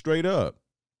 Straight up.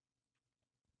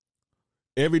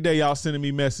 Every day y'all sending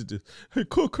me messages. Hey,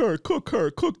 cook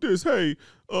this. Hey,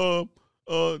 go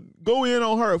in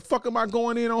on her. Fuck am I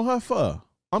going in on her for?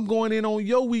 I'm going in on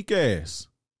your weak ass.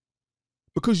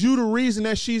 Because you the reason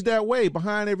that she's that way.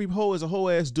 Behind every hoe is a hoe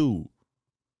ass dude.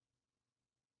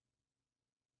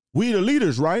 We the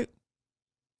leaders, right?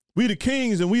 We the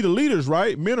kings and we the leaders,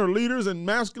 right? Men are leaders and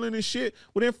masculine and shit.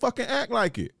 Well, then fucking act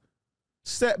like it.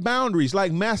 Set boundaries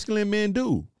like masculine men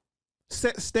do.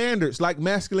 Set standards like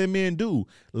masculine men do.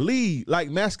 Lead like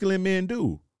masculine men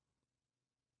do.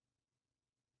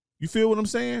 You feel what I'm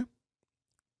saying?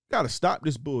 Gotta stop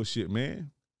this bullshit,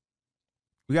 man.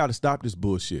 We gotta stop this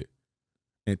bullshit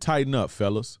and tighten up,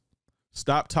 fellas.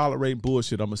 Stop tolerating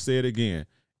bullshit. I'm gonna say it again.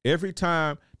 Every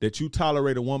time that you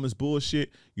tolerate a woman's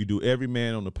bullshit, you do every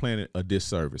man on the planet a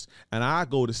disservice. And I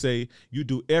go to say you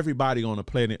do everybody on the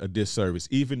planet a disservice,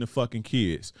 even the fucking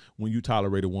kids, when you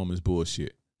tolerate a woman's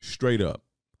bullshit. Straight up.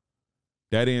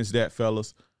 That ends that,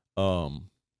 fellas.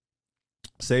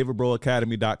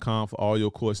 SaverBroAcademy.com for all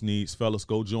your course needs. Fellas,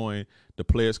 go join the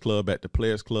Players Club at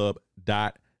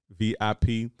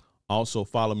theplayersclub.vip. Also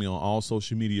follow me on all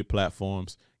social media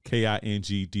platforms.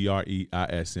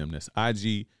 KINGDREISM. That's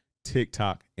IG,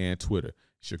 TikTok, and Twitter.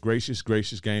 It's your gracious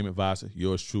game advisor.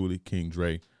 Yours truly, King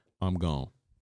Dre. I'm gone.